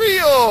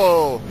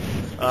Rio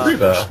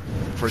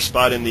for a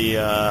spot in the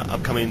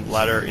upcoming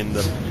ladder in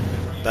the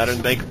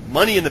bank,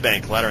 Money in the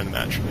Bank ladder in the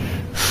match.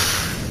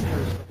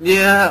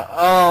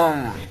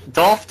 Yeah,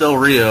 Dolph Del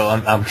Rio.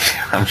 I'm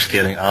just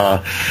kidding.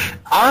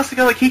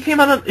 Honestly, he came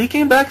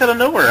back out of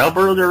nowhere.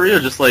 Alberto Del Rio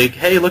just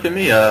hey, look at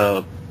me.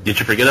 Did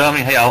you forget about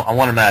me? Hey, I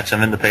want a match.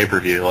 I'm in the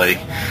pay-per-view.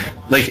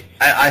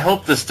 I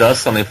hope this does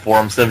something for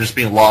him instead of just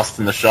being lost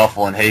in the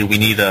shuffle. And hey, we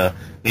need a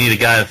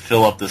guy to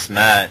fill up this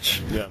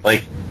match. Yeah.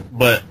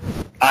 But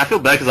I feel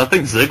bad because I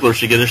think Ziggler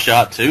should get a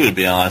shot too, to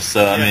be honest.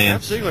 So I mean,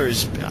 Ziggler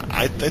is.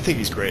 I think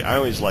he's great. I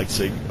always liked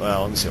Ziggler.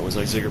 Well, let me say I always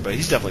liked Ziggler, but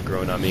he's definitely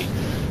growing on me.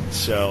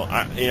 So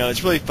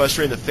it's really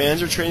frustrating. The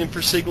fans are training for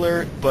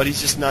Ziggler, but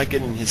he's just not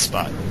getting his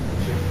spot.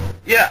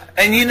 Yeah,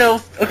 and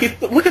okay,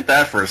 look at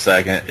that for a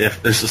second,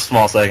 if there's a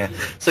small second.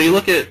 So you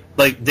look at,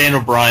 like,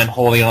 Daniel Bryan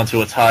holding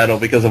onto a title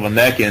because of a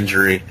neck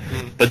injury,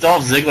 but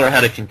Dolph Ziggler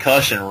had a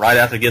concussion right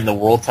after getting the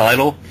world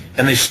title,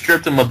 and they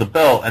stripped him of the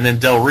belt, and then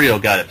Del Rio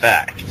got it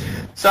back.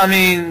 So, I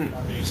mean,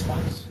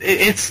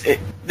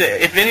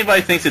 if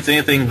anybody thinks it's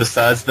anything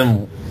besides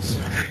them,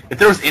 if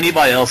there was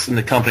anybody else in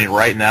the company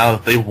right now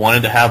that they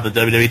wanted to have the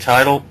WWE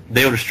title,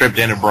 they would have stripped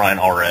Daniel Bryan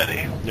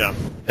already. Yeah.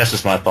 That's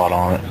just my thought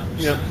on it.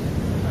 Yeah.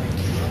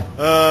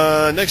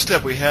 Next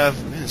up, we have,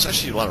 it's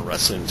actually a lot of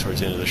wrestling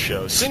towards the end of the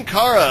show. Sin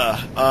Cara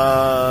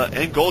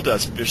and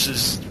Goldust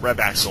versus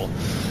Ryback.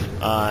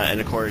 And,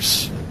 of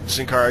course,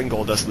 Sin Cara and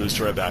Goldust lose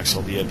to Ryback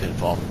via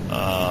pinfall.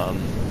 I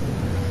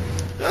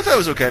thought it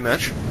was an okay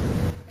match.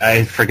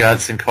 I forgot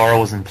Sin Cara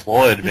was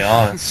employed, to be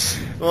honest.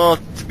 Well,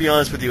 to be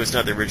honest with you, it's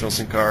not the original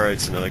Sin Cara.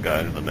 It's another guy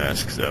under the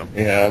mask, so.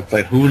 Yeah, it's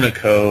like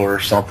Hunico or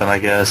something, I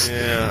guess.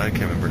 Yeah, I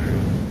can't remember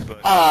who.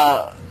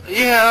 But.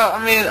 Yeah,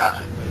 I mean...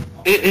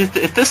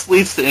 If this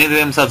leads to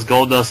anything besides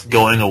Goldust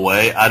going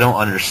away, I don't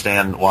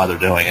understand why they're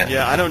doing it.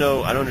 Yeah, I don't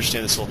know. I don't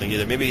understand this whole thing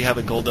either. Maybe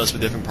having Goldust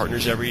with different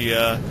partners every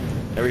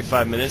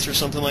 5 minutes or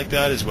something like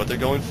that is what they're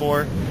going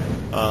for.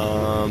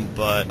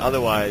 But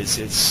otherwise,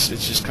 it's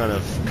just kind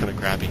of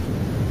crappy.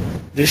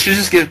 They should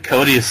just give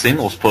Cody a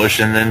singles push,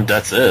 and then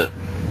that's it.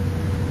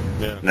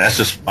 Yeah, and that's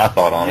just my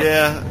thought on it.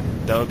 Yeah,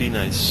 that would be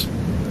nice.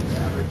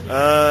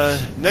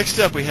 Next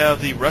up, we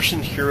have the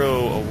Russian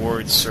Hero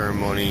Awards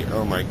ceremony.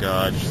 Oh my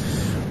God.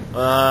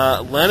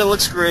 Lana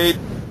looks great.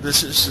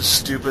 This is the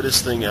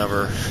stupidest thing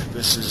ever.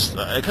 This is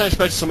I kind of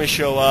expected somebody to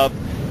show up,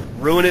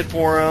 ruin it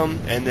for him,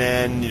 and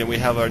then we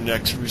have our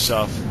next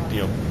Rusev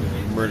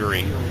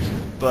murdering.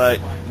 But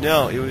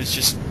no, it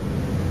just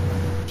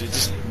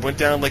went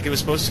down like it was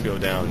supposed to go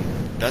down.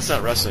 That's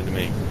not wrestling to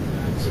me.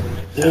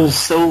 It was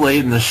so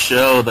late in the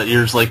show that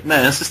you're just like,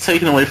 man, this is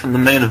taken away from the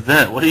main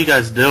event. What are you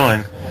guys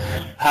doing?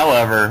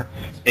 However,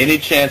 any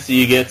chance that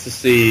you get to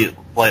see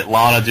like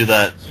Lana do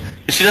that.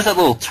 She does that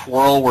little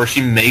twirl where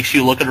she makes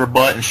you look at her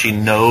butt and she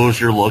knows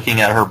you're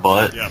looking at her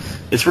butt. Yeah.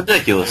 It's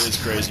ridiculous. It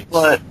is crazy.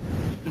 But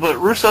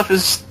Rusev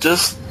is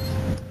just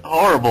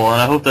horrible,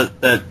 and I hope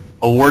that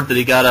award that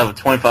he got out of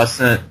a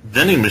 25-cent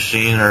vending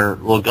machine or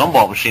little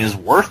gumball machine is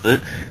worth it,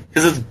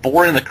 because it's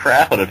boring the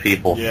crap out of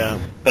people. Yeah.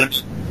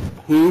 But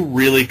who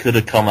really could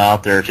have come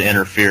out there to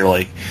interfere?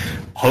 Like,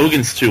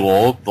 Hogan's too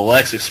old. The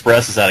Lex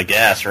Express is out of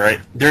gas, right?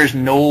 There's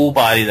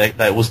nobody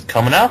that was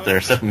coming out there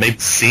except maybe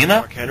Cena.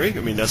 Mark Henry. I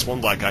mean, that's one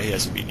black guy he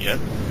hasn't beaten yet.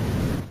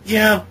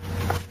 Yeah,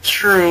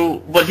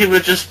 true. But he would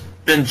have just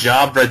been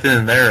jobbed right then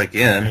and there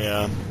again.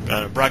 Yeah.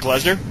 Brock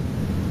Lesnar.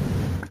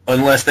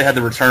 Unless they had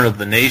the return of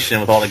the Nation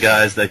with all the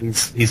guys that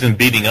he's been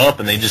beating up,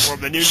 and they just... Or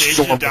the new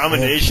Nation of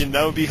Domination.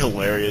 That would be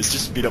hilarious.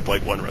 Just beat up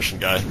like one Russian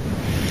guy.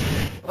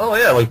 Oh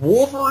yeah, like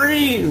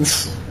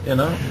Wolverines,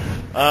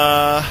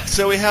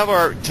 So we have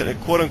our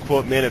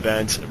quote-unquote main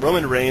event,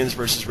 Roman Reigns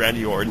versus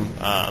Randy Orton,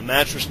 a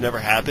match which never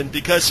happened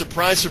because,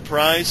 surprise,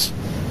 surprise,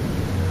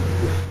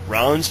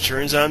 Rollins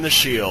turns on the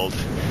Shield.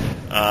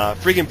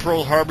 Freaking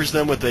Pearl Harbors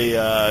them with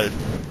a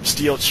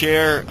steel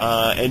chair,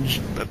 and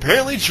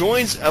apparently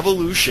joins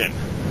Evolution.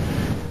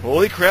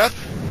 Holy crap.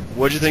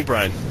 What'd you think,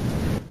 Brian?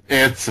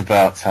 It's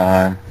about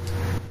time.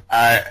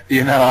 I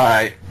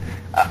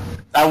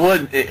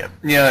wouldn't,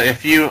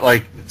 if you,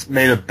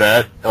 made a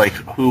bet,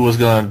 who was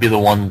going to be the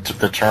one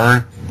to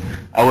turn,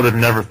 I would have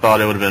never thought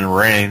it would have been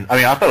Reigns. I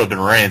mean, I thought it would have been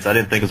Reigns. I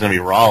didn't think it was going to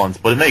be Rollins,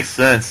 but it makes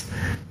sense.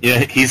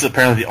 He's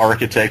apparently the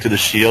architect of the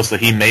Shield, so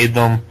he made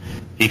them.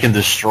 He can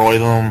destroy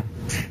them.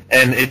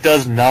 And it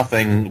does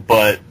nothing,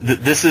 but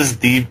this is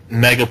the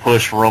mega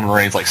push for Roman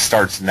Reigns,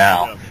 starts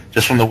now. Yeah.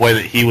 Just from the way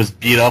that he was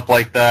beat up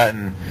like that,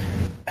 and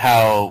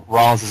how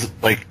Rollins is,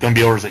 going to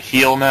be over as a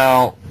heel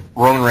now.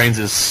 Roman Reigns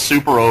is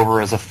super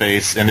over as a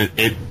face, and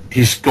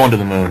he's going to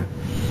the moon.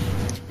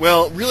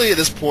 Well, really, at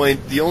this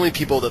point, the only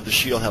people that the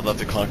Shield have left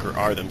to conquer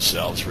are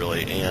themselves,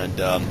 really.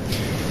 And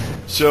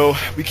so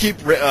we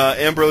keep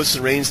Ambrose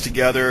and Reigns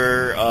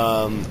together.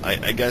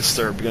 I guess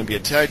they're going to be a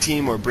tag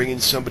team or bringing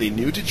somebody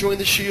new to join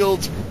the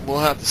Shield. We'll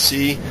have to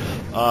see.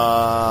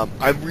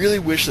 I really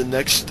wish the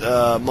next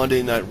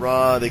Monday Night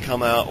Raw they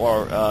come out,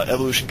 or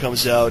Evolution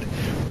comes out,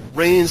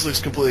 Reigns looks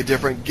completely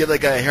different. Give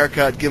that guy a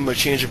haircut, give him a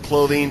change of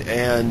clothing,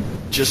 and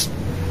just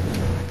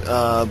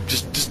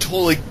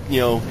totally,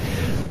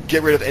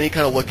 get rid of any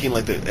kind of looking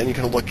like any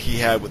kind of look he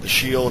had with the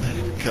Shield,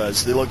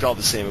 because they looked all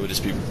the same. It would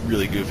just be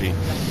really goofy.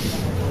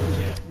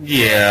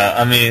 Yeah,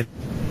 I mean,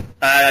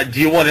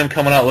 do you want him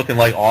coming out looking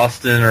like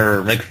Austin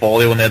or Mick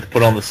Foley when they had to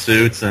put on the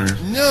suits?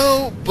 And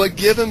no, but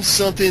give him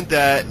something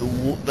that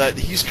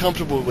he's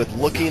comfortable with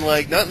looking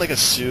like, not like a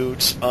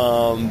suit,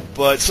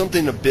 but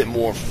something a bit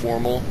more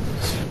formal.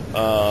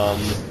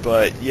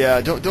 But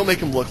yeah, don't make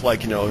him look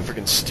like a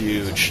freaking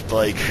stooge.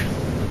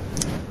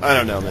 I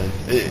don't know, man.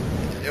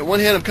 On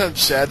one hand, I'm kind of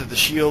sad that the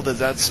Shield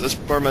that's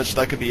pretty much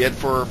that could be it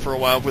for a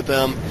while with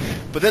them.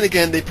 But then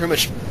again, they pretty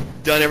much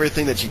done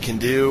everything that you can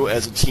do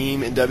as a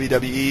team in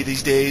WWE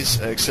these days,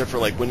 except for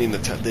winning the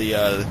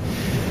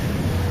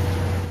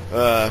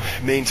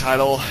main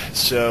title.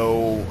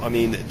 So, I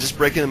mean, just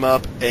breaking them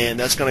up, and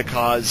that's going to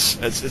cause...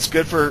 It's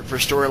good for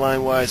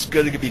storyline-wise. It's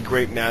going to be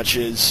great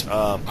matches.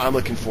 I'm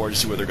looking forward to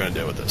see what they're going to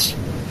do with this.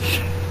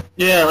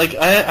 Yeah, like,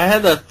 I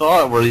had that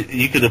thought where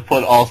you could have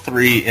put all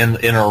three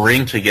in a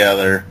ring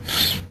together,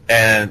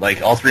 and,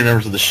 like, all three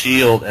members of the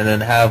Shield, and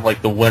then have,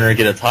 like, the winner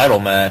get a title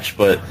match,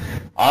 but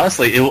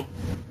honestly,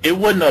 it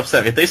wouldn't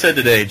upset me. If they said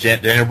today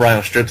Daniel Bryan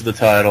was stripped of the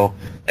title,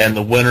 and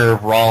the winner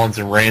of Rollins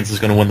and Reigns is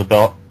going to win the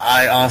belt,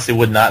 I honestly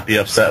would not be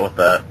upset with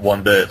that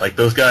one bit. Like,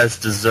 those guys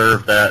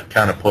deserve that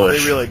kind of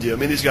push. They really do. I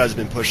mean, these guys have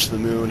been pushed to the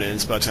moon, and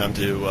it's about time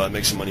to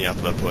make some money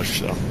after that push,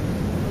 so...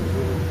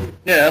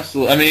 Yeah,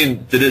 absolutely. I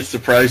mean, did it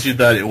surprise you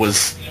that it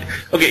was...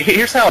 Okay,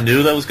 here's how I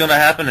knew that was going to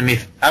happen. I mean,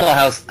 I don't know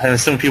how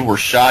some people were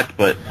shocked,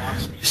 but...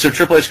 So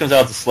Triple H comes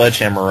out with the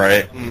sledgehammer,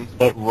 right? Mm-hmm.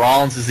 But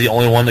Rollins is the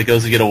only one that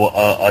goes to get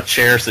a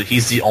chair, so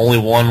he's the only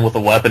one with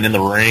a weapon in the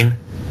ring.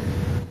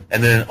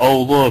 And then,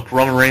 oh, look,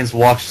 Roman Reigns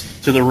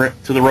walks to the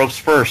ropes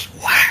first.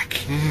 Whack!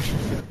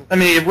 I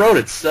mean, it wrote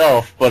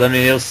itself, but, I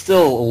mean, it was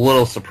still a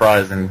little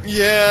surprising.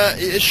 Yeah,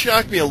 it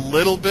shocked me a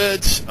little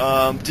bit.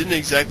 Didn't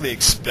exactly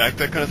expect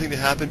that kind of thing to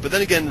happen. But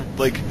then again,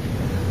 like,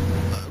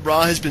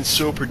 Raw has been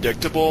so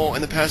predictable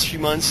in the past few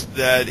months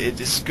that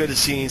it's good to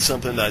see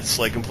something that's,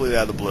 like, completely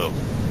out of the blue.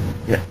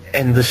 Yeah,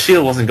 and the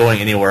Shield wasn't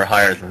going anywhere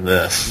higher than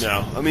this.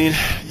 No, I mean,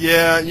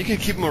 yeah, you can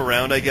keep them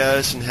around, I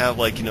guess, and have,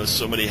 like, you know,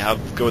 somebody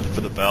go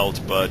for the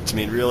belt, but, I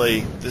mean,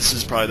 really, this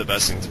is probably the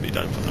best thing to be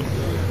done for them.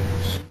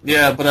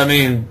 Yeah, but I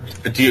mean,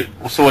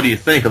 so what do you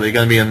think? Are they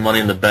going to be in Money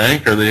in the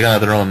Bank, or are they going to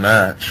have their own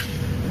match?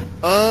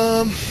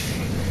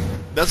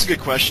 That's a good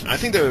question. I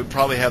think they would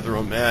probably have their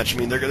own match. I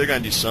mean, they're going to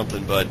do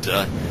something, but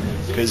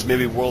because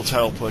maybe world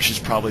title push is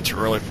probably too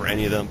early for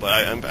any of them,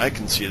 but I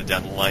can see it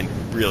down the line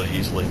really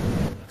easily.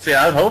 See,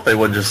 I hope they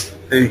wouldn't just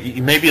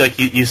maybe like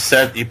you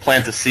said, you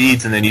plant the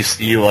seeds and then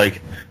you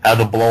like have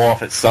the blow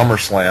off at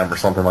SummerSlam or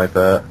something like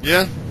that.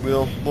 Yeah,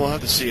 we'll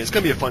have to see. It's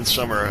going to be a fun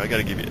summer. I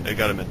got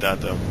to admit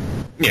that though.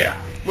 Yeah.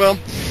 Well,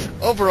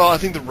 overall, I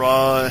think the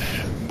Raw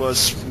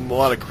was a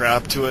lot of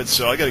crap to it,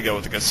 so I got to go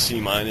with like a C-.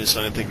 I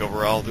think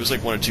overall there's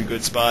like one or two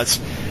good spots,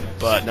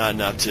 but not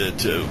enough to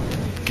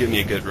give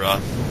me a good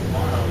Raw.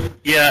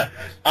 Yeah,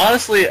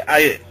 honestly,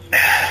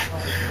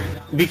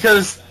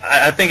 because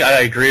I think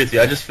I agree with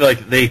you. I just feel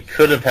like they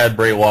could have had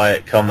Bray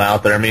Wyatt come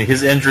out there. I mean,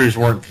 his injuries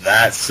weren't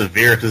that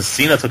severe because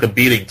Cena took a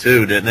beating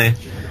too, didn't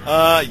he?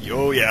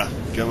 Oh yeah.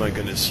 Oh my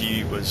goodness,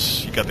 he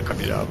got the crap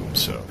beat out of him.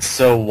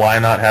 So why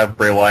not have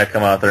Bray Wyatt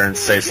come out there and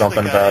say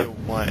something about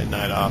Wyatt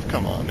night off?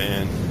 Come on,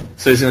 man.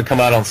 So he's going to come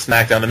out on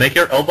SmackDown to make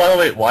it. Oh, by the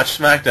way, watch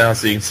SmackDown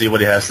so you can see what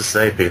he has to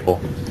say,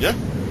 people. Yeah,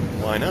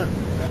 why not?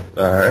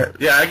 All right.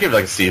 Yeah, I give it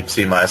like a C+,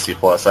 C+.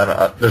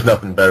 There's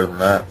nothing better than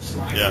that.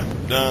 Yeah,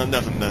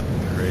 nothing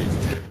great.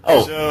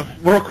 Oh, so,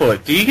 real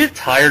quick, do you get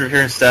tired of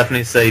hearing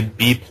Stephanie say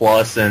B+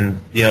 and,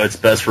 you know, it's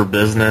best for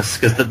business?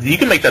 Because you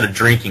can make that a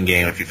drinking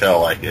game if you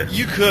felt like it.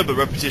 You could, but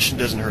repetition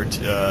doesn't hurt,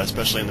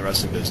 especially in the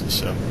wrestling business.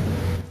 So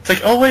it's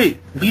like, oh,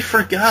 wait, we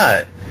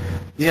forgot.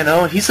 You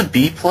know, he's a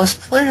B+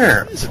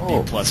 player. He's a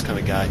B+ kind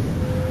of guy.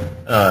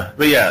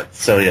 But yeah,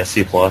 so yeah,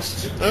 C+. All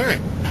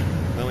right.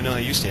 Well, we know how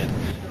you stand.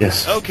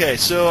 Yes. Okay,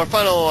 so our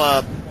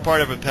final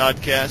part of the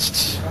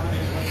podcast,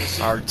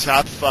 our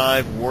top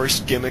 5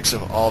 worst gimmicks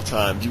of all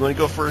time. Do you want to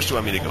go first, or do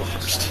you want me to go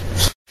first?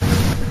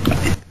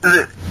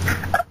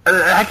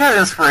 I got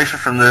inspiration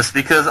from this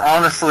because,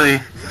 honestly,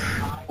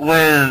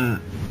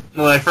 when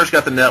I first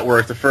got the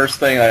network, the first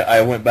thing I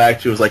went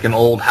back to was, like, an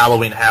old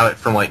Halloween Havoc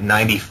from, like,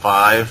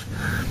 95.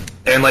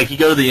 And, like, you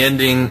go to the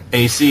ending,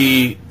 and you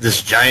see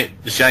this giant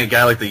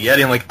guy like the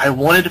Yeti, and, like, I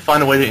wanted to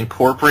find a way to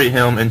incorporate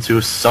him into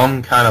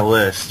some kind of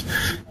list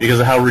because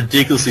of how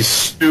ridiculously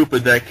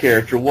stupid that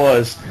character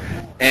was,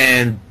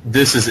 and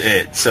this is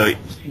it. So,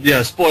 you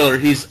know, spoiler,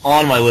 he's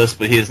on my list,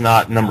 but he is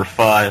not number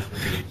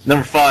 5.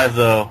 Number 5,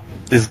 though,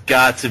 has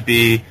got to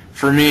be,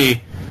 for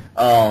me,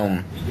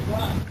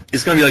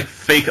 it's going to be, like,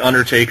 fake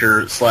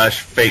Undertaker /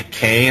 fake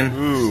Kane.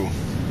 Ooh.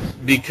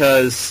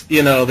 Because,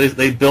 you know,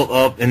 they built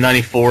up in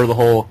 94 the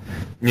whole,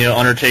 you know,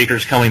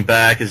 Undertaker's coming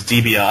back as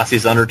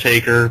DiBiase's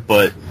Undertaker,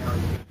 but,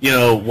 you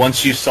know,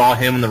 once you saw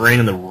him in the ring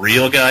and the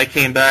real guy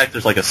came back,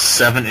 there's like a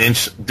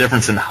 7-inch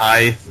difference in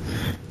height.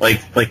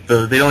 Like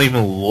they don't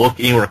even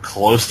look anywhere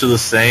close to the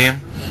same.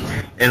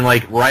 And,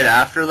 like, right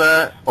after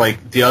that,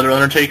 like, the other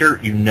Undertaker,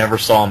 you never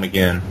saw him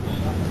again.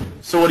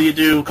 So what do you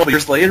do a couple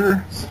years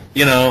later?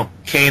 You know,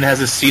 Kane has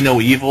his See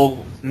No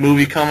Evil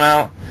movie come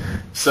out.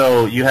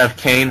 So you have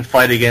Kane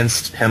fight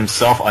against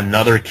himself,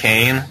 another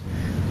Kane.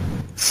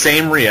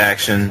 Same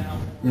reaction.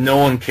 No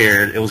one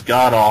cared. It was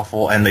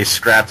god-awful, and they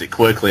scrapped it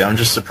quickly. I'm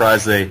just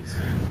surprised they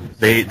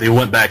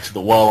went back to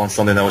the well on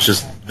something that was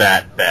just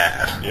that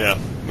bad. Yeah,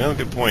 well,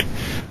 good point.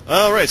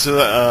 All right, so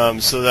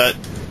that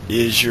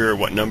is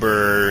your,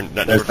 number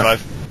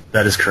 5?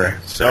 That is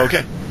correct. Sorry.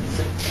 Okay.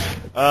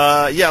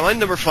 Yeah, my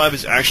number 5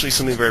 is actually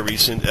something very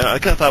recent. I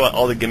kind of thought about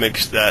all the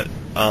gimmicks that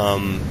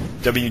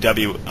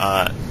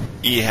WWE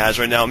has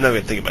right now. I'm not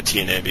going to think about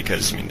TNA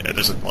because, I mean,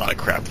 there's a lot of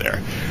crap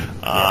there.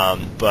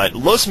 But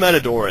Los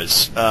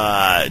Matadores,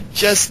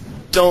 just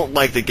don't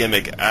like the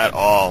gimmick at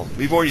all.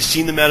 We've already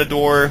seen the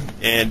Matador,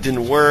 and it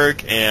didn't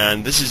work,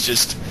 and this is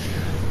just,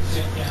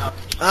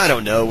 I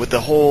don't know, with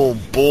the whole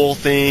bull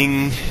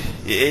thing,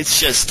 it's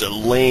just a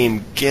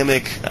lame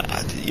gimmick.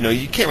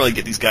 You can't really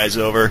get these guys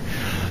over.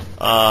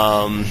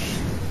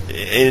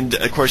 And,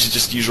 of course, it's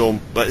just usual,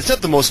 but it's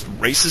not the most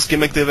racist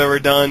gimmick they've ever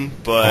done,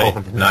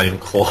 but not even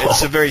close.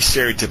 It's a very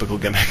stereotypical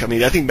gimmick. I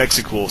mean, I think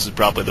Mexicools is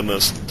probably the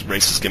most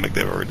racist gimmick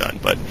they've ever done,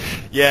 but,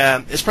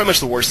 yeah, it's pretty much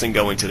the worst thing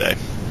going today.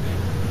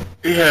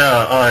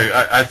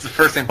 Yeah, the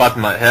first thing popped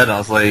in my head, I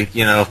was like,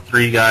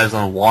 3 guys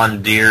on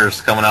lawn deers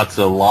coming out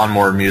to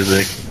lawnmower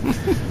music.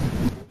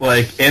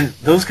 And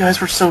those guys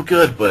were so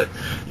good, but,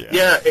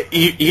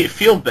 you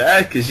feel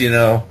bad because,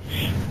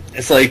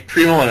 it's like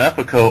Primo and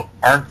Epico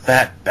aren't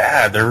that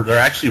bad. They're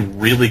actually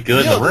really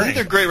good in the ring. I think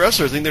they're great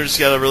wrestlers. I think they're just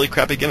got a really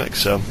crappy gimmick,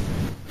 so.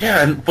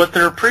 Yeah, but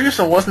their previous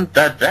one wasn't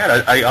that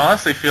bad. I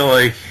honestly feel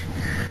like,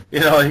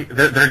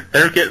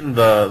 they're getting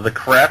the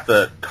crap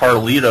that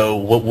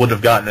Carlito would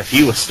have gotten if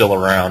he was still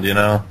around,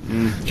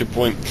 Good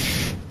point.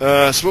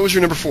 So what was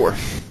your number 4?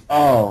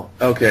 Oh,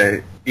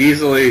 okay.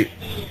 Easily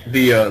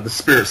the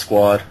Spirit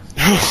Squad.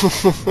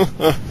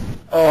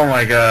 Oh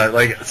my god!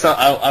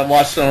 I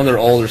watched some of their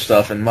older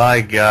stuff, and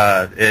my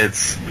god,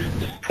 it's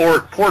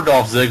poor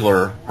Dolph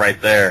Ziggler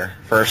right there.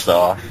 First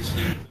off,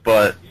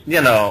 but he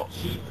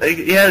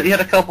had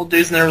a couple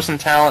dudes in there with some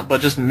talent,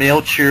 but just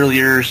male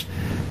cheerleaders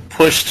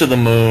pushed to the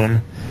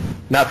moon.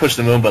 Not pushed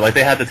to the moon, but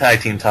they had the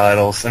tag team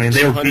titles. I mean,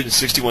 they were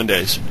 161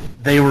 days.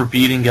 They were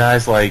beating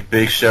guys like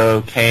Big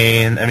Show,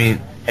 Kane. I mean,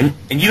 and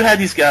you had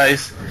these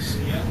guys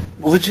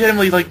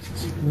legitimately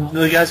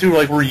the guys who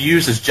were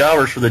used as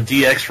jobbers for the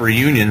DX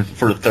reunion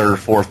for the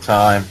 3rd or 4th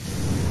time.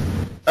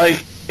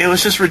 It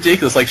was just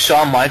ridiculous.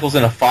 Shawn Michaels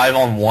in a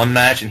 5-on-1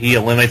 match, and he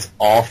eliminates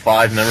all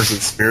 5 members of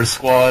the Spirit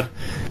Squad.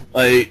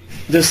 And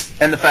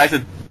the fact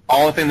that the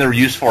only thing they were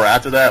used for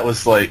after that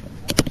was to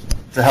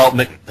help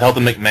the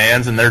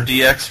McMahons in their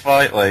DX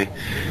fight.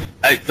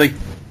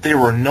 They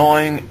were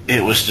annoying.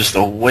 It was just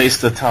a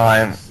waste of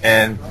time.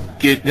 And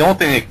the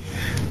only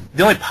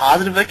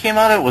positive that came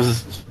out of it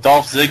was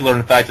Dolph Ziggler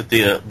and the fact that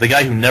the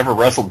guy who never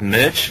wrestled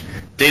Mitch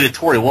dated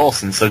Tori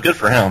Wilson, so good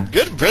for him.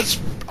 Good. That's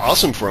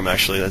awesome for him,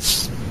 actually.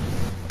 That's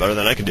better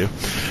than I could do.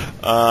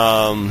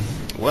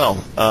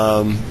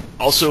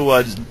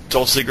 Also,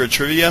 Dolph Ziggler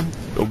trivia.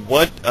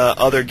 What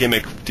other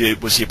gimmick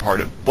was he a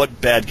part of?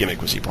 What bad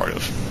gimmick was he part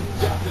of?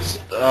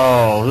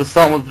 Oh, this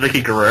song with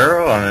Vicky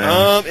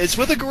Guerrero? It's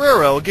with a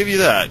Guerrero, I'll give you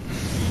that.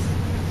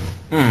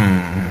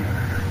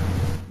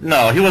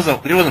 No, he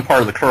wasn't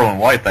part of the Kerwin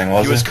White thing,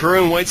 was he? He was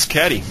Kerwin White's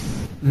caddy.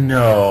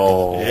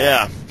 No.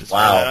 Yeah. Just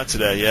wow. Out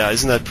today. Yeah,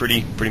 isn't that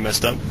pretty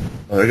messed up?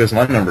 Well, there goes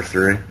my number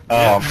 3.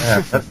 Oh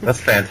man,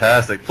 that's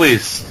fantastic.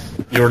 Please,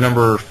 your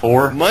number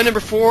 4. My number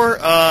 4,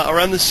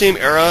 around the same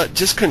era,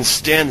 just couldn't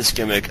stand this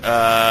gimmick.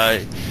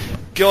 Go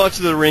out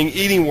to the ring,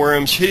 eating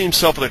worms, hitting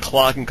himself with a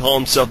clock, and call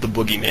himself the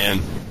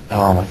Boogeyman.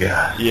 Oh my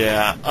god.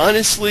 Yeah,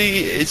 honestly,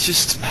 it's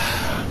just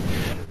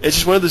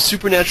one of the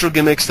supernatural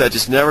gimmicks that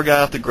just never got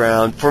off the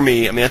ground for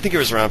me. I mean, I think it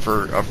was around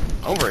for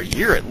over a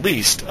year at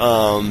least.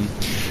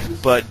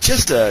 But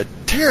just a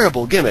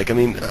terrible gimmick. I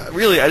mean,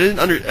 really, I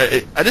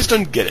just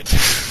don't get it.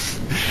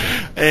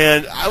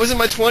 And I was in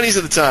my 20s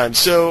at the time,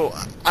 so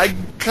I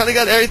kind of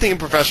got everything in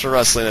professional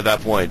wrestling at that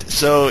point.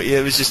 So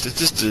it was just a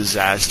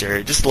disaster.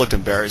 It just looked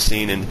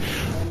embarrassing, and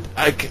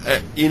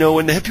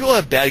when people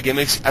have bad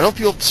gimmicks, I don't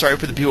feel sorry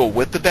for the people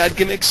with the bad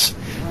gimmicks,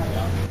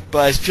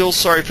 but I feel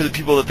sorry for the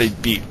people that they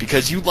beat,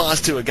 because you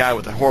lost to a guy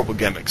with a horrible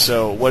gimmick.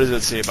 So what does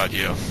that say about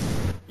you?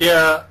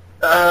 Yeah,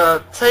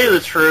 tell you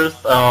the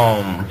truth,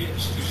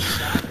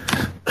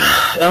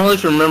 I don't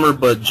really remember,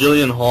 but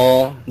Jillian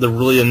Hall, the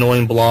really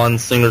annoying blonde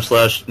singer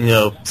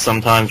 /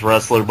 sometimes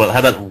wrestler, but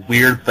had that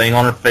weird thing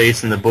on her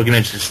face, and the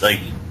boogeyman just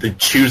they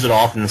chews it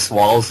off and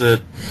swallows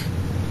it.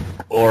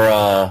 Or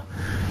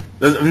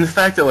the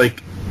fact that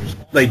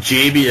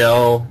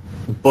JBL,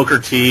 Booker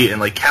T,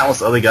 and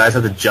countless other guys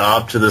had the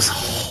job to this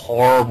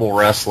horrible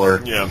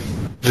wrestler. Yeah,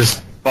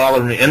 just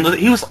bothered me. And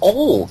he was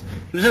old.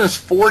 He was in his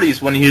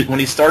 40s when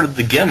he started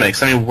the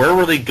gimmicks. I mean, where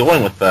were they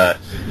going with that?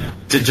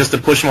 Just to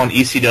push him on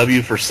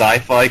ECW for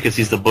Sci-Fi because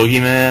he's the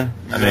boogeyman?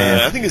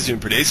 I think it's doing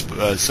pretty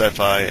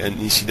Sci-Fi and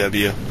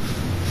ECW.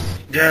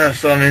 Yeah,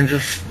 so I mean, it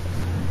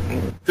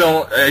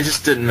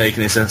just didn't make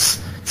any sense.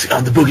 It's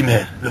I'm the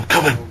boogeyman. I'm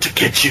coming to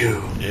get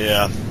you.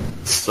 Yeah.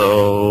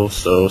 So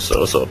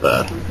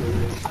bad.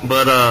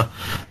 But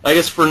I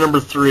guess for number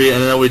 3,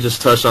 and I know we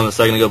just touched on it a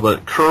second ago,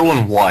 but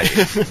Kerwin White.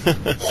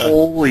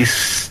 Holy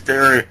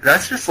stereo.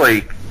 That's just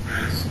so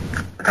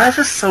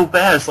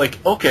bad. It's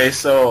okay,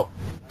 so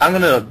I'm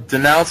going to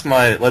denounce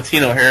my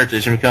Latino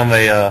heritage and become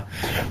a,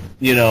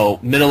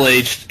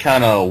 middle-aged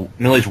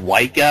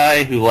white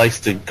guy who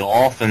likes to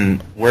golf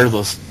and wear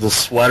the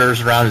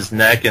sweaters around his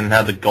neck and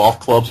have the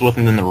golf clubs with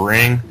him in the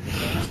ring.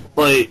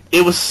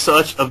 It was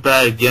such a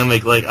bad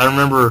gimmick. I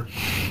remember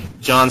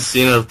John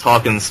Cena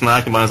talking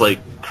smack about it. I was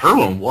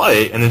Kerwin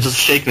White, and then just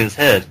shaking his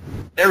head.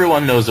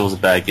 Everyone knows it was a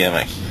bad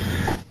gimmick.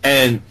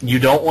 And you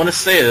don't want to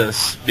say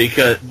this,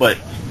 but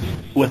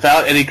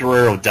without Eddie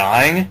Guerrero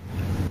dying,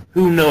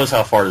 who knows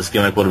how far this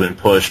gimmick would have been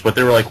pushed. But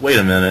they were like, wait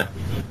a minute,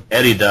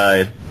 Eddie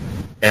died,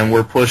 and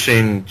we're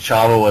pushing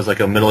Chavo as like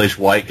a middle-aged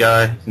white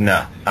guy?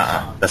 No,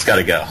 that's got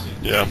to go.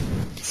 Yeah.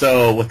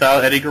 So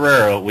without Eddie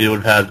Guerrero, we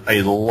would have had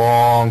a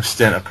long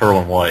stint of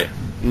Kerwin White.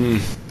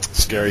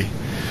 Scary.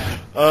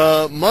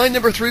 My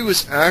number 3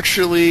 was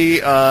actually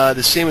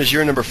the same as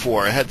your number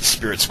 4. I had the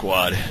Spirit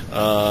Squad.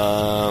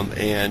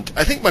 And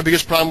I think my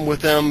biggest problem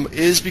with them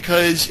is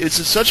because it's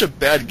such a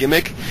bad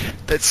gimmick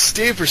that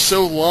stayed for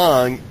so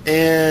long,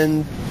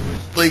 and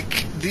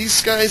like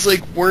these guys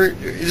were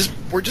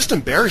just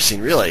embarrassing,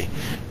 really.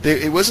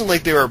 It wasn't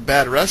like they were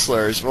bad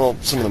wrestlers. Well,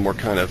 some of them were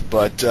kind of,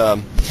 but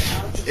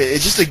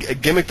it's just a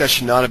gimmick that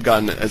should not have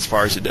gotten as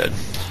far as it did,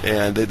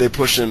 and they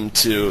pushed them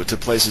to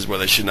places where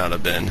they should not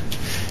have been.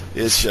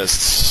 It's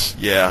just,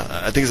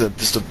 I think it's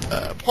just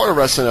a part of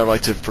wrestling I'd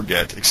like to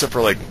forget, except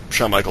for like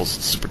Shawn Michaels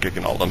super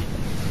kicking all of them.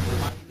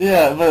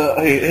 Yeah, but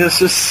it's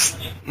just,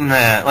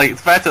 man, like the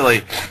fact that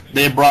like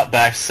they brought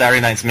back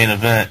Saturday night's main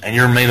event, and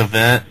your main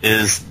event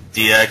is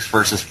DX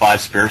versus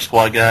 5 Spirit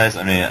Squad guys.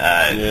 I mean,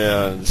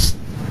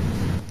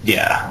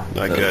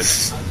 not good.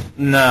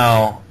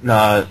 No,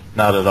 not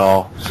at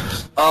all.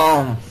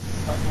 I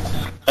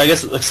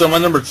guess so. My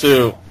number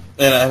 2,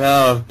 and I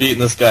know I've beaten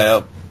this guy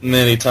up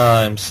many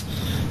times,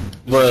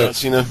 but John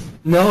Cena?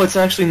 No, it's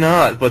actually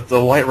not. But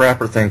the white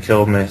rapper thing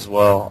killed me as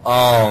well.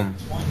 I'm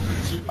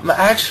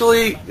gonna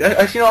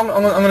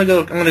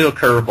go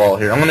curveball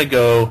here. I'm gonna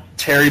go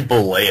Terry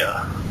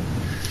Bollea.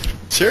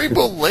 Terry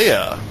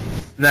Bollea.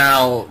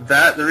 Now,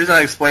 the reason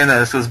I explain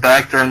that is because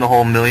back during the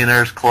whole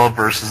Millionaires Club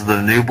versus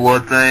the New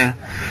Blood thing,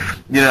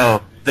 you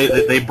know,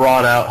 they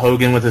brought out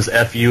Hogan with his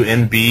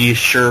FUNB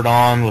shirt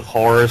on with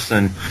Horace,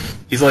 and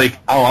he's like,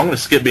 oh, I'm going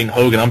to skip being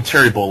Hogan, I'm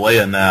Terry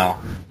Bollea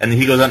now. And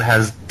he goes out and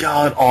has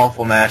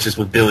god-awful matches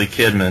with Billy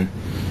Kidman.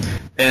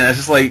 And it's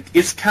just like,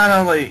 it's kind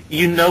of like,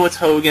 you know it's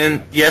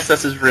Hogan, yes,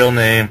 that's his real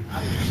name,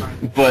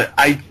 but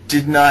I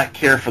did not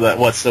care for that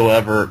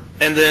whatsoever.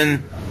 And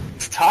then,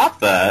 to top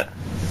that,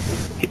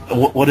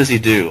 what does he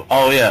do?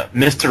 Oh, yeah,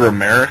 Mr.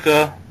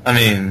 America? I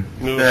mean,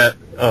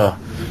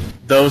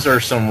 those are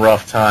some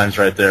rough times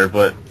right there.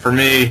 But for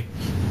me,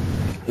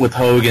 with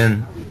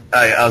Hogan,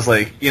 I was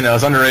like, you know,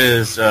 as underrated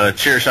as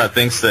Chairshot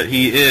thinks that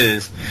he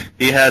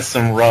has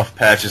some rough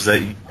patches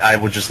that I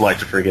would just like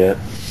to forget.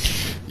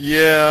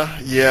 Yeah,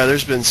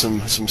 there's been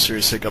some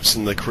serious hiccups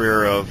in the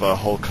career of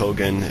Hulk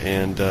Hogan,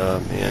 and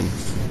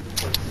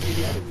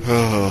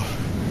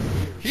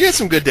he had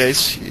some good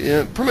days.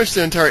 Yeah, pretty much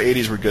the entire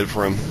 80s were good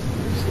for him.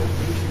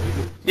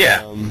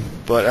 Yeah.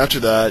 But after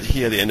that,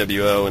 he had the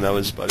NWO, and that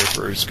was about it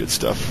for his good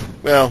stuff.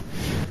 Well,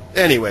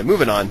 anyway,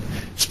 moving on.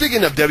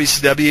 Speaking of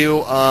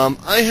WCW,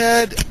 I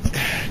had,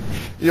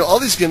 all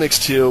these gimmicks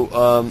too.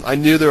 I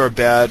knew they were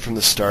bad from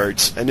the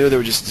start. I knew they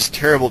were just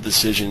terrible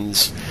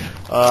decisions.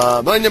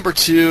 My number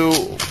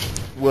 2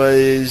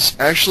 was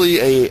actually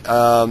a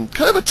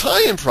kind of a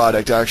tie-in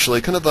product, actually,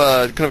 kind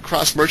of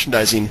cross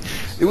merchandising.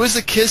 It was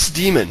the Kiss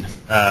Demon.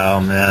 Oh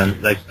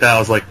man,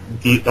 that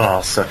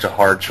was such a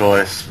hard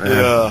choice, man.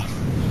 Yeah.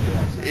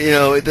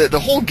 The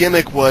whole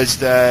gimmick was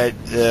that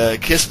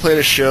Kiss played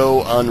a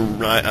show on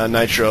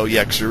Nitro,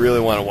 because we really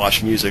want to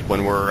watch music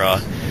when we're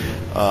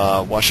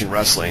watching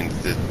wrestling.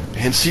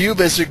 Hence to you,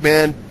 Vince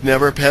McMahon,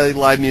 never play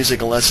live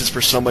music unless it's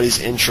for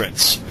somebody's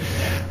entrance.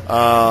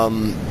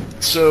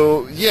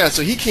 So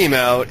he came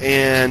out,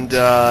 and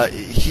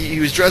he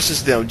was dressed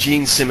as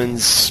Gene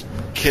Simmons'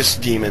 Kiss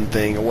Demon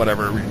thing, or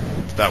whatever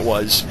that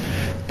was.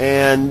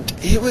 And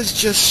it was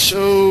just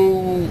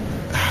so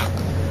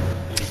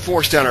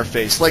forced down our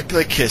face, like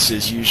Kiss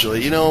is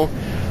usually.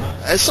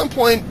 At some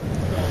point,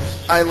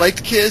 I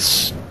liked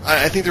Kiss.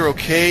 I think they're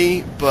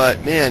okay,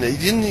 but man, you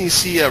didn't even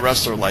see a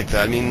wrestler like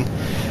that. I mean,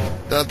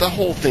 the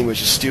whole thing was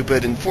just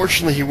stupid.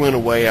 Unfortunately, he went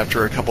away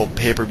after a couple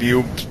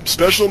pay-per-view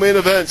special main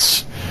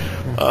events.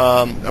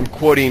 I'm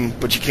quoting,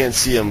 but you can't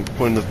see him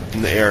quoting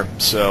in the air.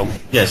 So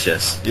yes.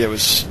 Yeah,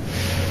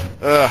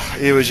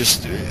 it was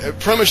just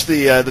pretty much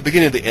the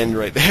beginning of the end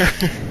right there.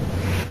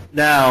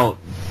 Now,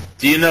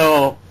 do you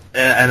know?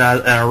 And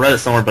I read it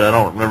somewhere, but I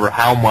don't remember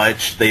how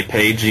much they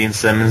paid Gene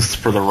Simmons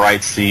for the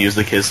rights to use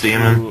the Kiss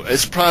Demon. Ooh,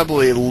 it's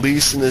probably at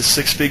least in the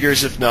 6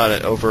 figures, if not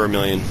over $1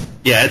 million.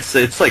 Yeah, it's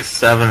like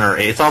 7 or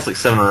 8. It's also like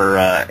 7 or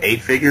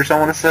 8 figures, I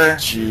want to say.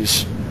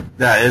 Jeez.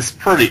 Yeah, it was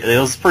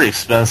pretty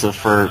expensive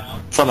for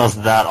something that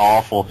was that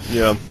awful.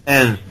 Yeah.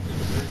 And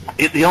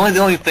the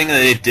only thing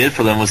that it did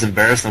for them was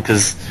embarrass them,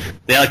 because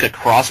they had like a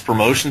cross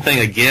promotion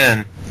thing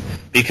again,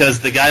 because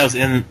the guy was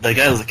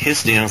a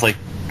Kiss Demon was like,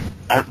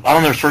 I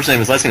don't know his first name.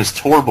 His last name is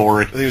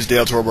Torborg. I think it was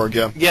Dale Torborg,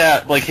 yeah.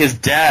 Yeah, like his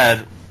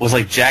dad was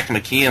like Jack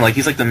McKeon. Like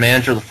he's like the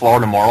manager of the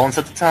Florida Marlins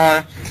at the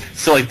time.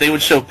 So like they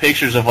would show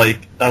pictures of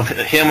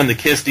him in the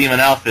Kiss Demon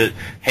outfit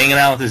hanging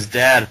out with his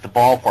dad at the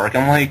ballpark.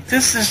 I'm like,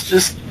 this is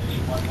just,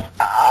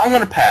 I'm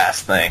gonna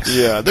pass. Thanks.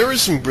 Yeah, there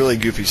was some really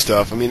goofy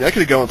stuff. I mean, I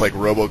could have gone with like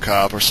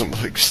RoboCop or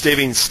something like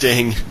Staving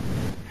Sting.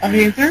 I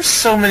mean, there's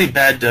so many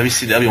bad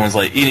WCW ones.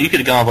 Like you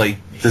could have gone with like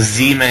the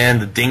Z-Man,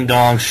 the Ding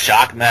Dong,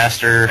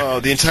 Shockmaster. Oh,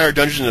 the entire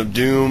Dungeon of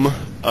Doom.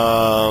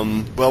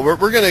 Well, we're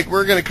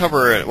gonna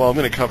cover. Well, I'm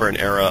gonna cover an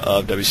era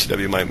of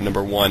WCW, my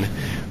number one.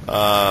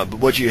 But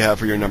what do you have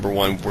for your number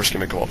one worst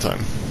gimmick of all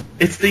time?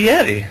 It's the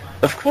Yeti,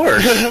 of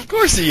course. Of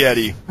course, the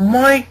Yeti.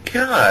 My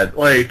God,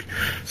 okay,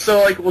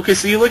 so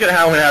you look at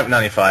Halloween Havoc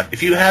 '95.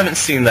 If you haven't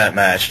seen that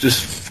match,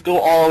 just go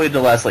all the way to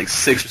the last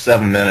 6 or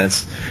 7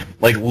 minutes.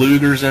 Like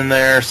Luger's in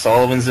there,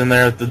 Sullivan's in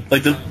there. The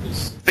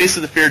Face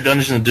of the Fear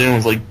Dungeon of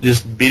Doom was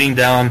just beating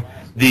down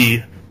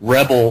the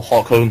Rebel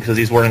Hulk Hogan because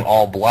he's wearing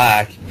all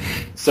black.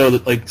 So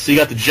you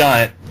got the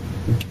Giant.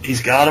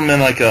 He's got him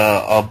in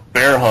a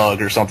bear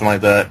hug or something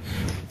like that.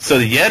 So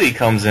the Yeti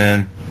comes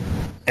in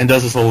and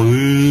does this whole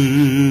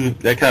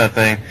that kind of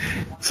thing.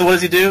 So what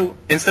does he do?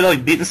 Instead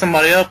of beating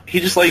somebody up, he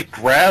just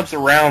grabs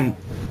around,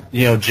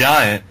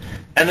 Giant,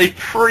 and they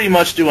pretty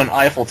much do an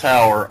Eiffel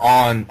Tower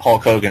on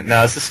Hulk Hogan.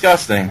 Now it's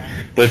disgusting,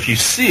 but if you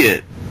see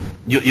it,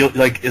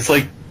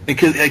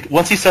 because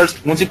once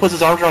he puts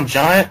his arms around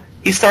Giant,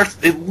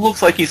 it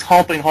looks like he's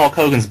humping Hulk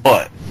Hogan's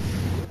butt.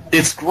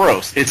 It's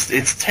gross.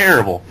 It's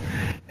terrible.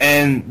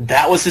 And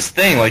that was his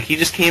thing. He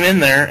just came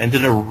in there and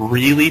did a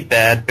really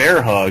bad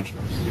bear hug.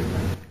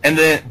 And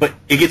then, but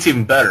it gets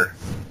even better.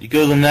 You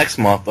go to the next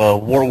month,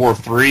 World War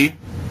III.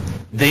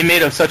 They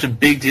made such a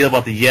big deal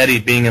about the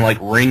Yeti being in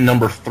ring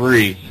number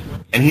 3,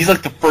 and he's the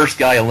first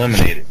guy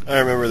eliminated. I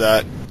remember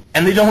that.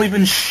 And they don't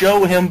even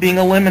show him being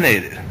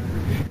eliminated.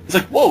 It's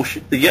whoa,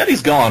 shit, the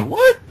Yeti's gone.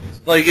 What?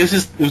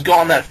 It was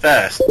gone that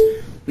fast.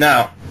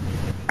 Now,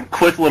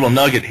 quick little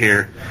nugget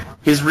here.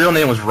 His real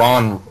name was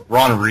Ron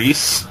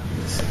Reese.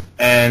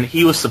 And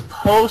he was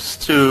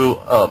supposed to,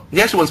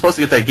 he actually wasn't supposed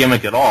to get that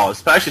gimmick at all. He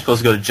was actually supposed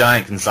to go to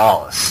Giant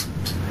Gonzalez.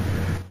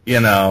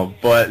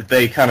 But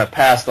they kind of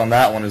passed on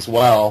that one as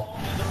well.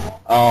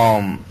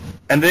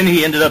 And then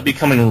he ended up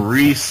becoming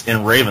Reese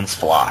in Raven's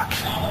Flock.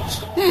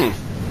 You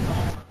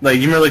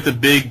remember the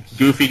big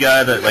goofy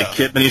guy that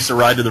Kidman used to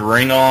ride to the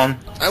ring on?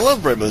 I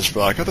love Raven's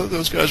Flock. I thought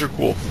those guys were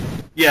cool.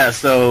 Yeah,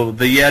 so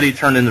the Yeti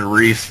turned into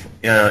Reese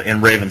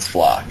in Raven's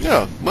Flock.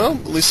 Yeah, well,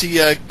 at least he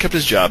kept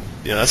his job.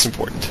 Yeah, that's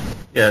important.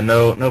 Yeah,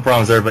 no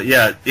problems there. But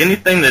yeah,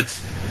 anything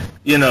that's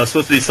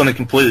supposed to be something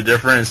completely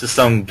different, it's just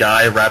some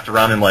guy wrapped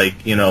around in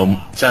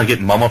trying to get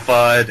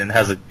mummified and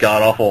has a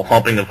god awful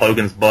humping of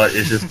Hogan's butt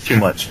is just too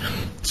much.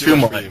 Too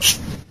much.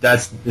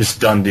 That's just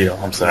done deal.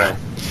 I'm sorry.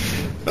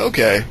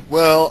 Okay.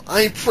 Well,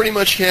 I pretty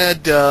much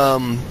had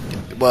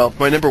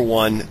my number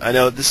one. I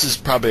know this is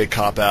probably a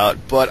cop out,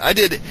 but I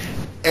did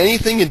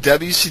anything in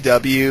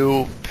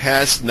WCW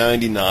past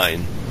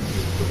 '99.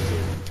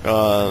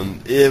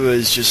 It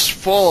was just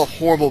full of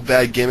horrible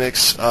bad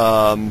gimmicks.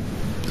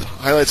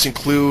 Highlights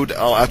include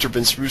after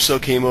Vince Russo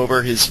came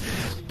over, his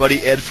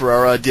buddy Ed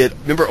Ferrara did.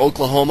 Remember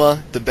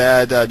Oklahoma, the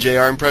bad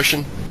JR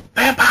impression?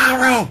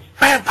 Vampiro!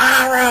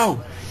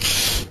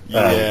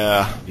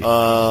 Yeah.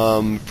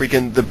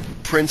 Freaking the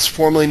Prince,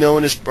 formerly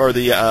known as, or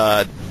the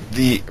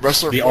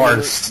wrestler, the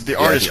artist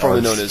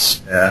formerly known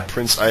as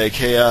Prince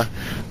Iakea,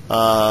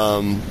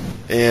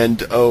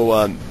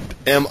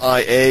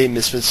 MIA,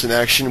 Misfits in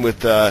Action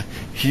with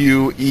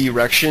Hugh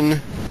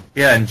Erection.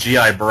 Yeah, and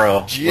G.I.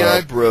 Bro.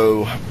 G.I.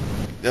 Bro.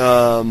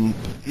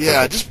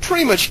 Just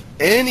pretty much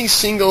any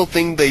single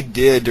thing they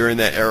did during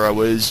that era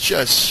was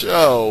just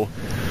so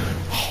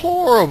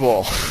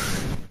horrible.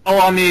 Oh,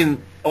 I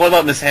mean, what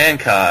about Miss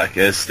Hancock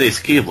as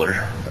Stace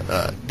Keibler?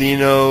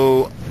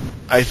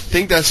 I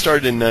think that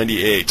started in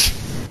 '98.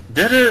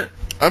 Did it?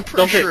 I'm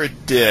pretty sure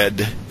it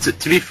did.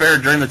 To be fair,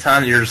 during the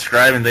time that you're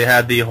describing, they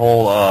had the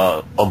whole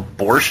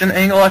abortion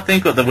angle, I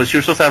think, which she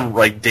was supposed to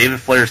have David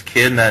Flair's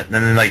kid, and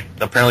then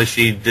apparently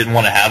she didn't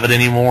want to have it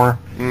anymore.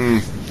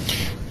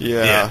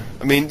 Yeah.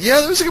 I mean,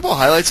 there was a couple of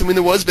highlights. I mean,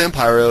 there was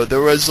Vampiro.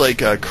 There was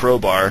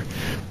Crowbar.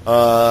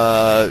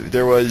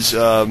 There was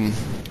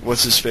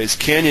what's his face?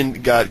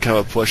 Canyon got kind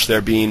of a push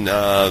there, being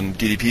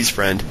DDP's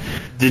friend.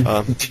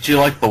 Did you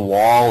like The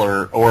Wall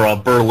or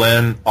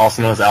Berlin,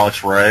 also known as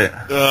Alex Wright?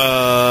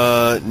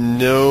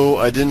 No,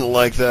 I didn't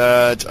like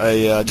that.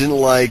 I didn't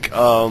like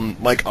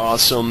Mike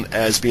Awesome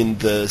as being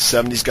the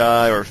 '70s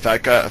guy or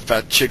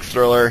fat chick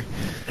thriller.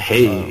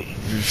 Hey.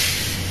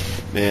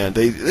 Man,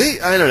 they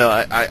I don't know.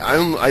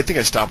 I think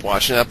I stopped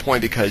watching at that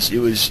point because it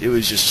was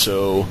just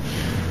so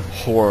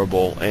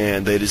horrible,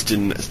 and they just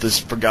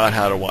forgot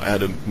how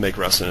to make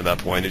wrestling at that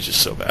point. It's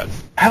just so bad.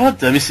 How about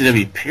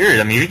WCW period?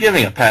 I mean, you're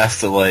giving a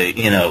pass to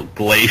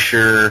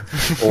Glacier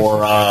or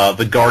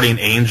the Guardian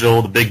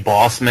Angel, the Big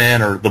Boss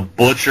Man, or the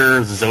Butcher,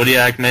 the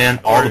Zodiac Man,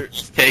 all the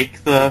cake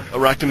stuff.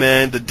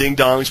 Arachnaman, the Ding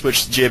Dongs,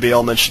 which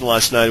JBL mentioned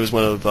last night, was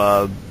one of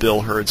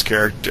Bill Hurd's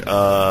character.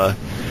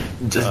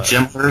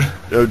 Jim Herd.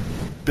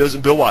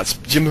 Bill Watts,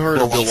 Jim Herd,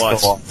 or Bill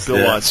Watts.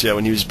 Bill Watts,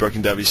 when he was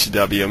working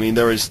WCW. I mean,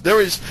 there was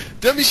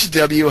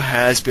WCW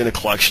has been a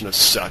collection of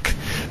suck,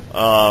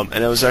 and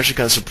I was actually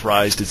kind of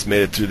surprised it's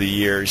made it through the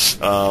years.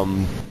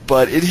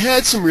 But it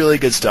had some really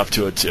good stuff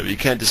to it too. You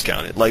can't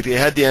discount it. They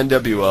had the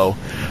NWO,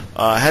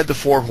 had the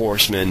Four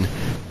Horsemen,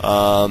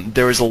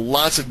 There was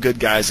lots of good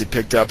guys they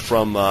picked up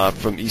from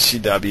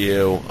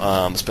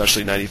ECW,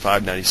 especially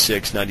 95,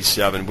 96,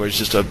 97, where it's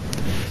just a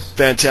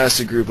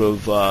fantastic group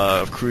of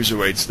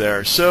cruiserweights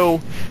there.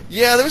 So,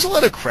 yeah, there was a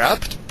lot of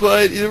crap,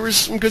 but there was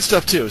some good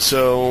stuff too.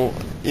 So,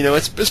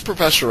 it's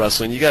professional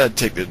wrestling. You got to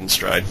take it in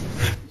stride.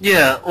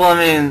 Yeah, well, I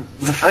mean,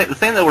 the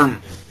thing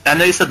that I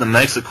know you said the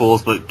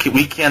Mexicals, but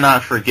we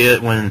cannot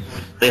forget when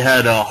they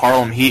had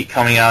Harlem Heat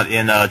coming out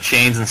in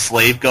chains and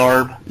slave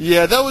garb.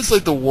 Yeah, that was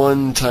like the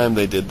one time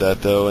they did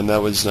that, though, and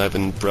that was not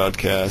even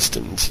broadcast.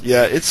 And,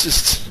 yeah, it's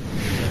just...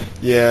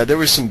 Yeah, there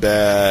was some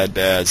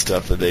bad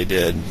stuff that they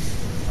did.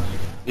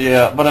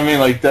 Yeah, but I mean,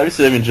 like,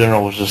 WCW in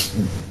general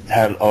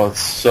had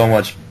so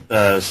much...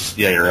 yeah,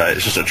 you're right.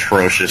 It's just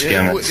atrocious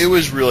gimmicks. It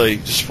was really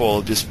just full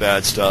of just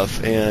bad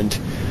stuff, and...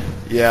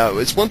 Yeah,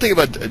 it's one thing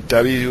about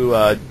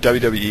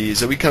WWE is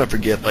that we kind of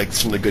forget like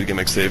some of the good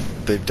gimmicks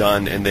they've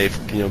done, and they've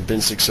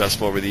been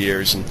successful over the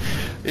years, and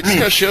it just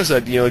kind of shows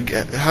that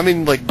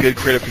having like good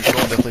creative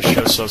control definitely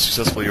shows how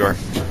successful you are.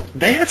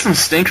 They had some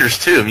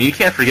stinkers too. I mean, you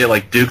can't forget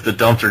like Duke the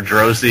Dumpster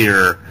Droese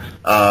or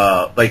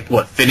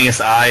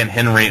Phineas I and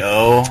Henry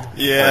O.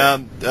 Yeah,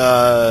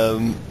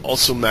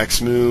 also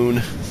Max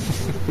Moon.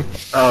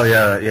 Oh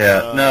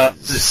yeah.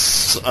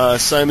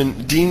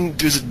 Simon Dean.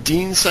 Was it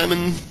Dean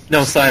Simon?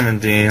 No, Simon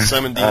Dean.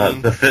 Simon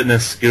Dean, the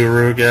fitness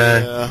guru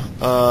guy. Yeah.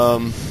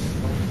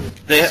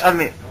 I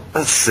mean,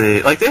 let's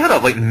see. Like they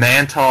had like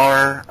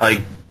Mantar,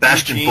 like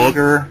Bastion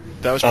Booger.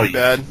 That was pretty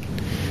bad.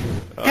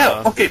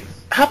 Yeah. Okay.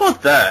 How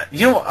about that?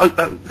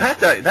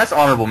 That's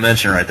honorable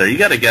mention right there. You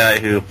got a guy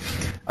who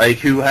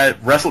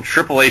had wrestled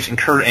Triple H and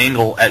Kurt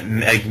Angle at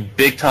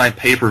big time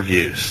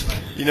pay-per-views.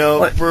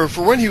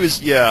 For when he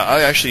was,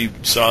 I actually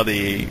saw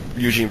the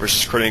Eugene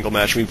versus Kurt Angle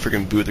match. We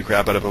freaking booed the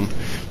crap out of him.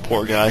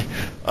 Poor guy.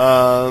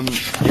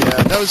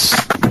 That was...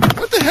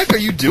 What the heck are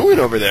you doing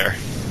over there?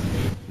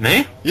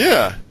 Me?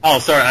 Yeah. Oh,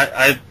 sorry.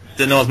 I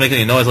didn't know I was making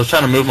any noise. I was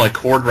trying to move my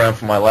cord around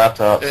from my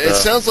laptop. It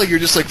sounds like you're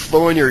just like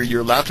flowing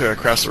your laptop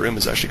across the room.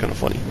 Is actually kind of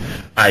funny.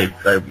 I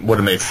would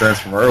have made sense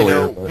from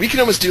earlier. We can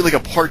almost do like a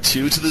part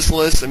 2 to this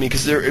list. I mean,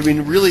 because there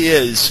really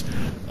is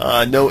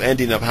no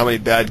ending of how many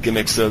bad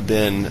gimmicks there have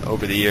been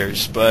over the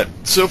years. But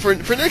so for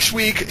next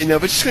week, if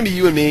it's just going to be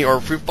you and me, or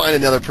if we find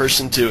another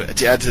person to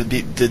add to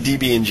the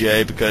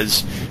DB&J,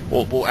 because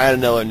we'll add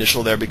another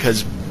initial there,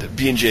 because the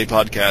B&J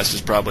podcast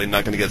is probably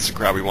not going to get us the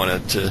crowd we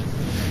wanted to.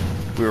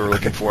 We were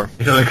looking for.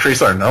 It'll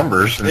increase our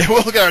numbers.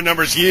 We'll get our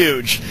numbers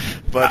huge,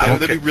 but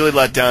they'll be really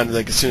let down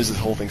like as soon as the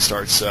whole thing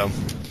starts. So.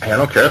 Hey, I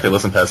don't care if they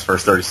listen past the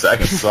first 30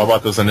 seconds. It's all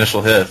about those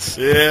initial hits.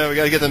 Yeah, we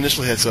got to get the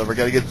initial hits over.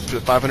 Got to get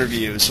 500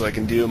 views so I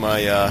can do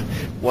my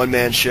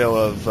one-man show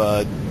of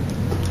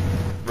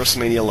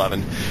WrestleMania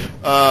 11.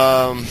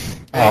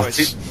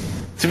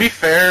 To be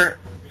fair,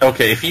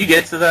 okay, if you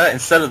get to that,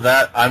 instead of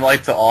that, I'd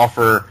like to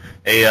offer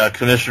a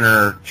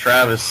Commissioner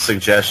Travis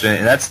suggestion,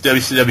 and that's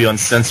WCW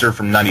Uncensored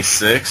from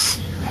 '96.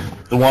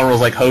 The one where it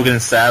was like Hogan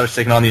and Savage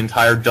taking on the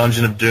entire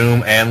Dungeon of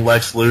Doom and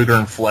Lex Luger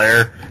and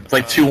Flair. It's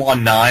like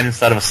 2-on-9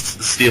 instead of a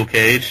steel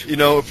cage.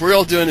 If we're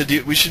all doing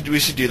we should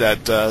do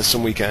that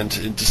some weekend,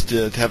 and just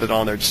to have it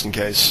on there just in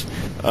case.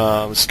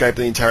 Skype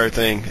the entire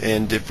thing,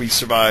 and if we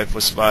survive,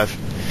 we'll survive.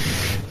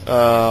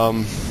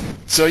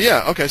 So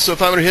yeah, okay. So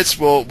 500 hits,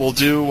 we'll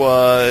do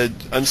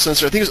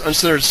Uncensored. I think it was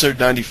Uncensored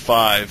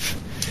 95.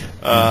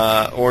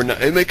 Or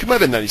it might have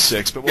been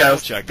 96, but we'll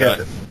check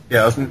that.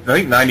 Yeah, I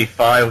think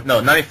 95. No,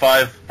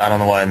 95. I don't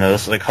know why I know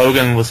this. Like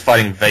Hogan was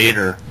fighting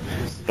Vader,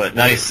 but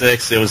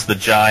 96 it was the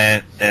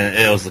Giant, and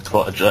it was the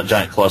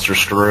Giant Cluster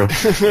Screw.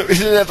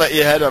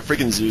 It had a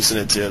freaking Zeus in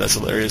it too. That's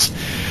hilarious.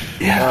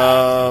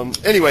 Yeah.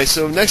 Anyway,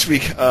 so next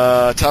week,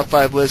 top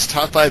 5 list,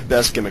 top 5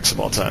 best gimmicks of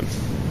all time.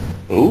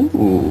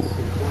 Ooh.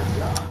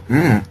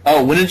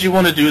 Oh, when did you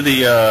want to do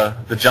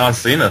the John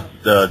Cena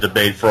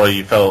debate for all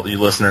you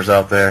listeners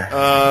out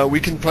there? We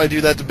can probably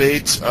do that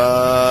debate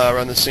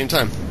around the same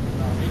time.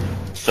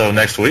 So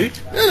next week?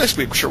 Yeah, next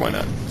week. Sure, why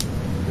not?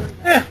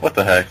 What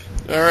the heck?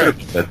 All right.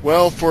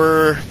 Well,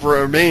 for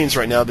remains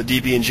right now, the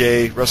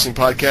DB&J Wrestling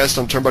Podcast.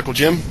 I'm Turnbuckle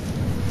Jim.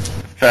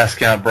 Fast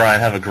Count Brian.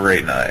 Have a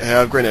great night.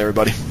 Have a great night,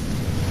 everybody.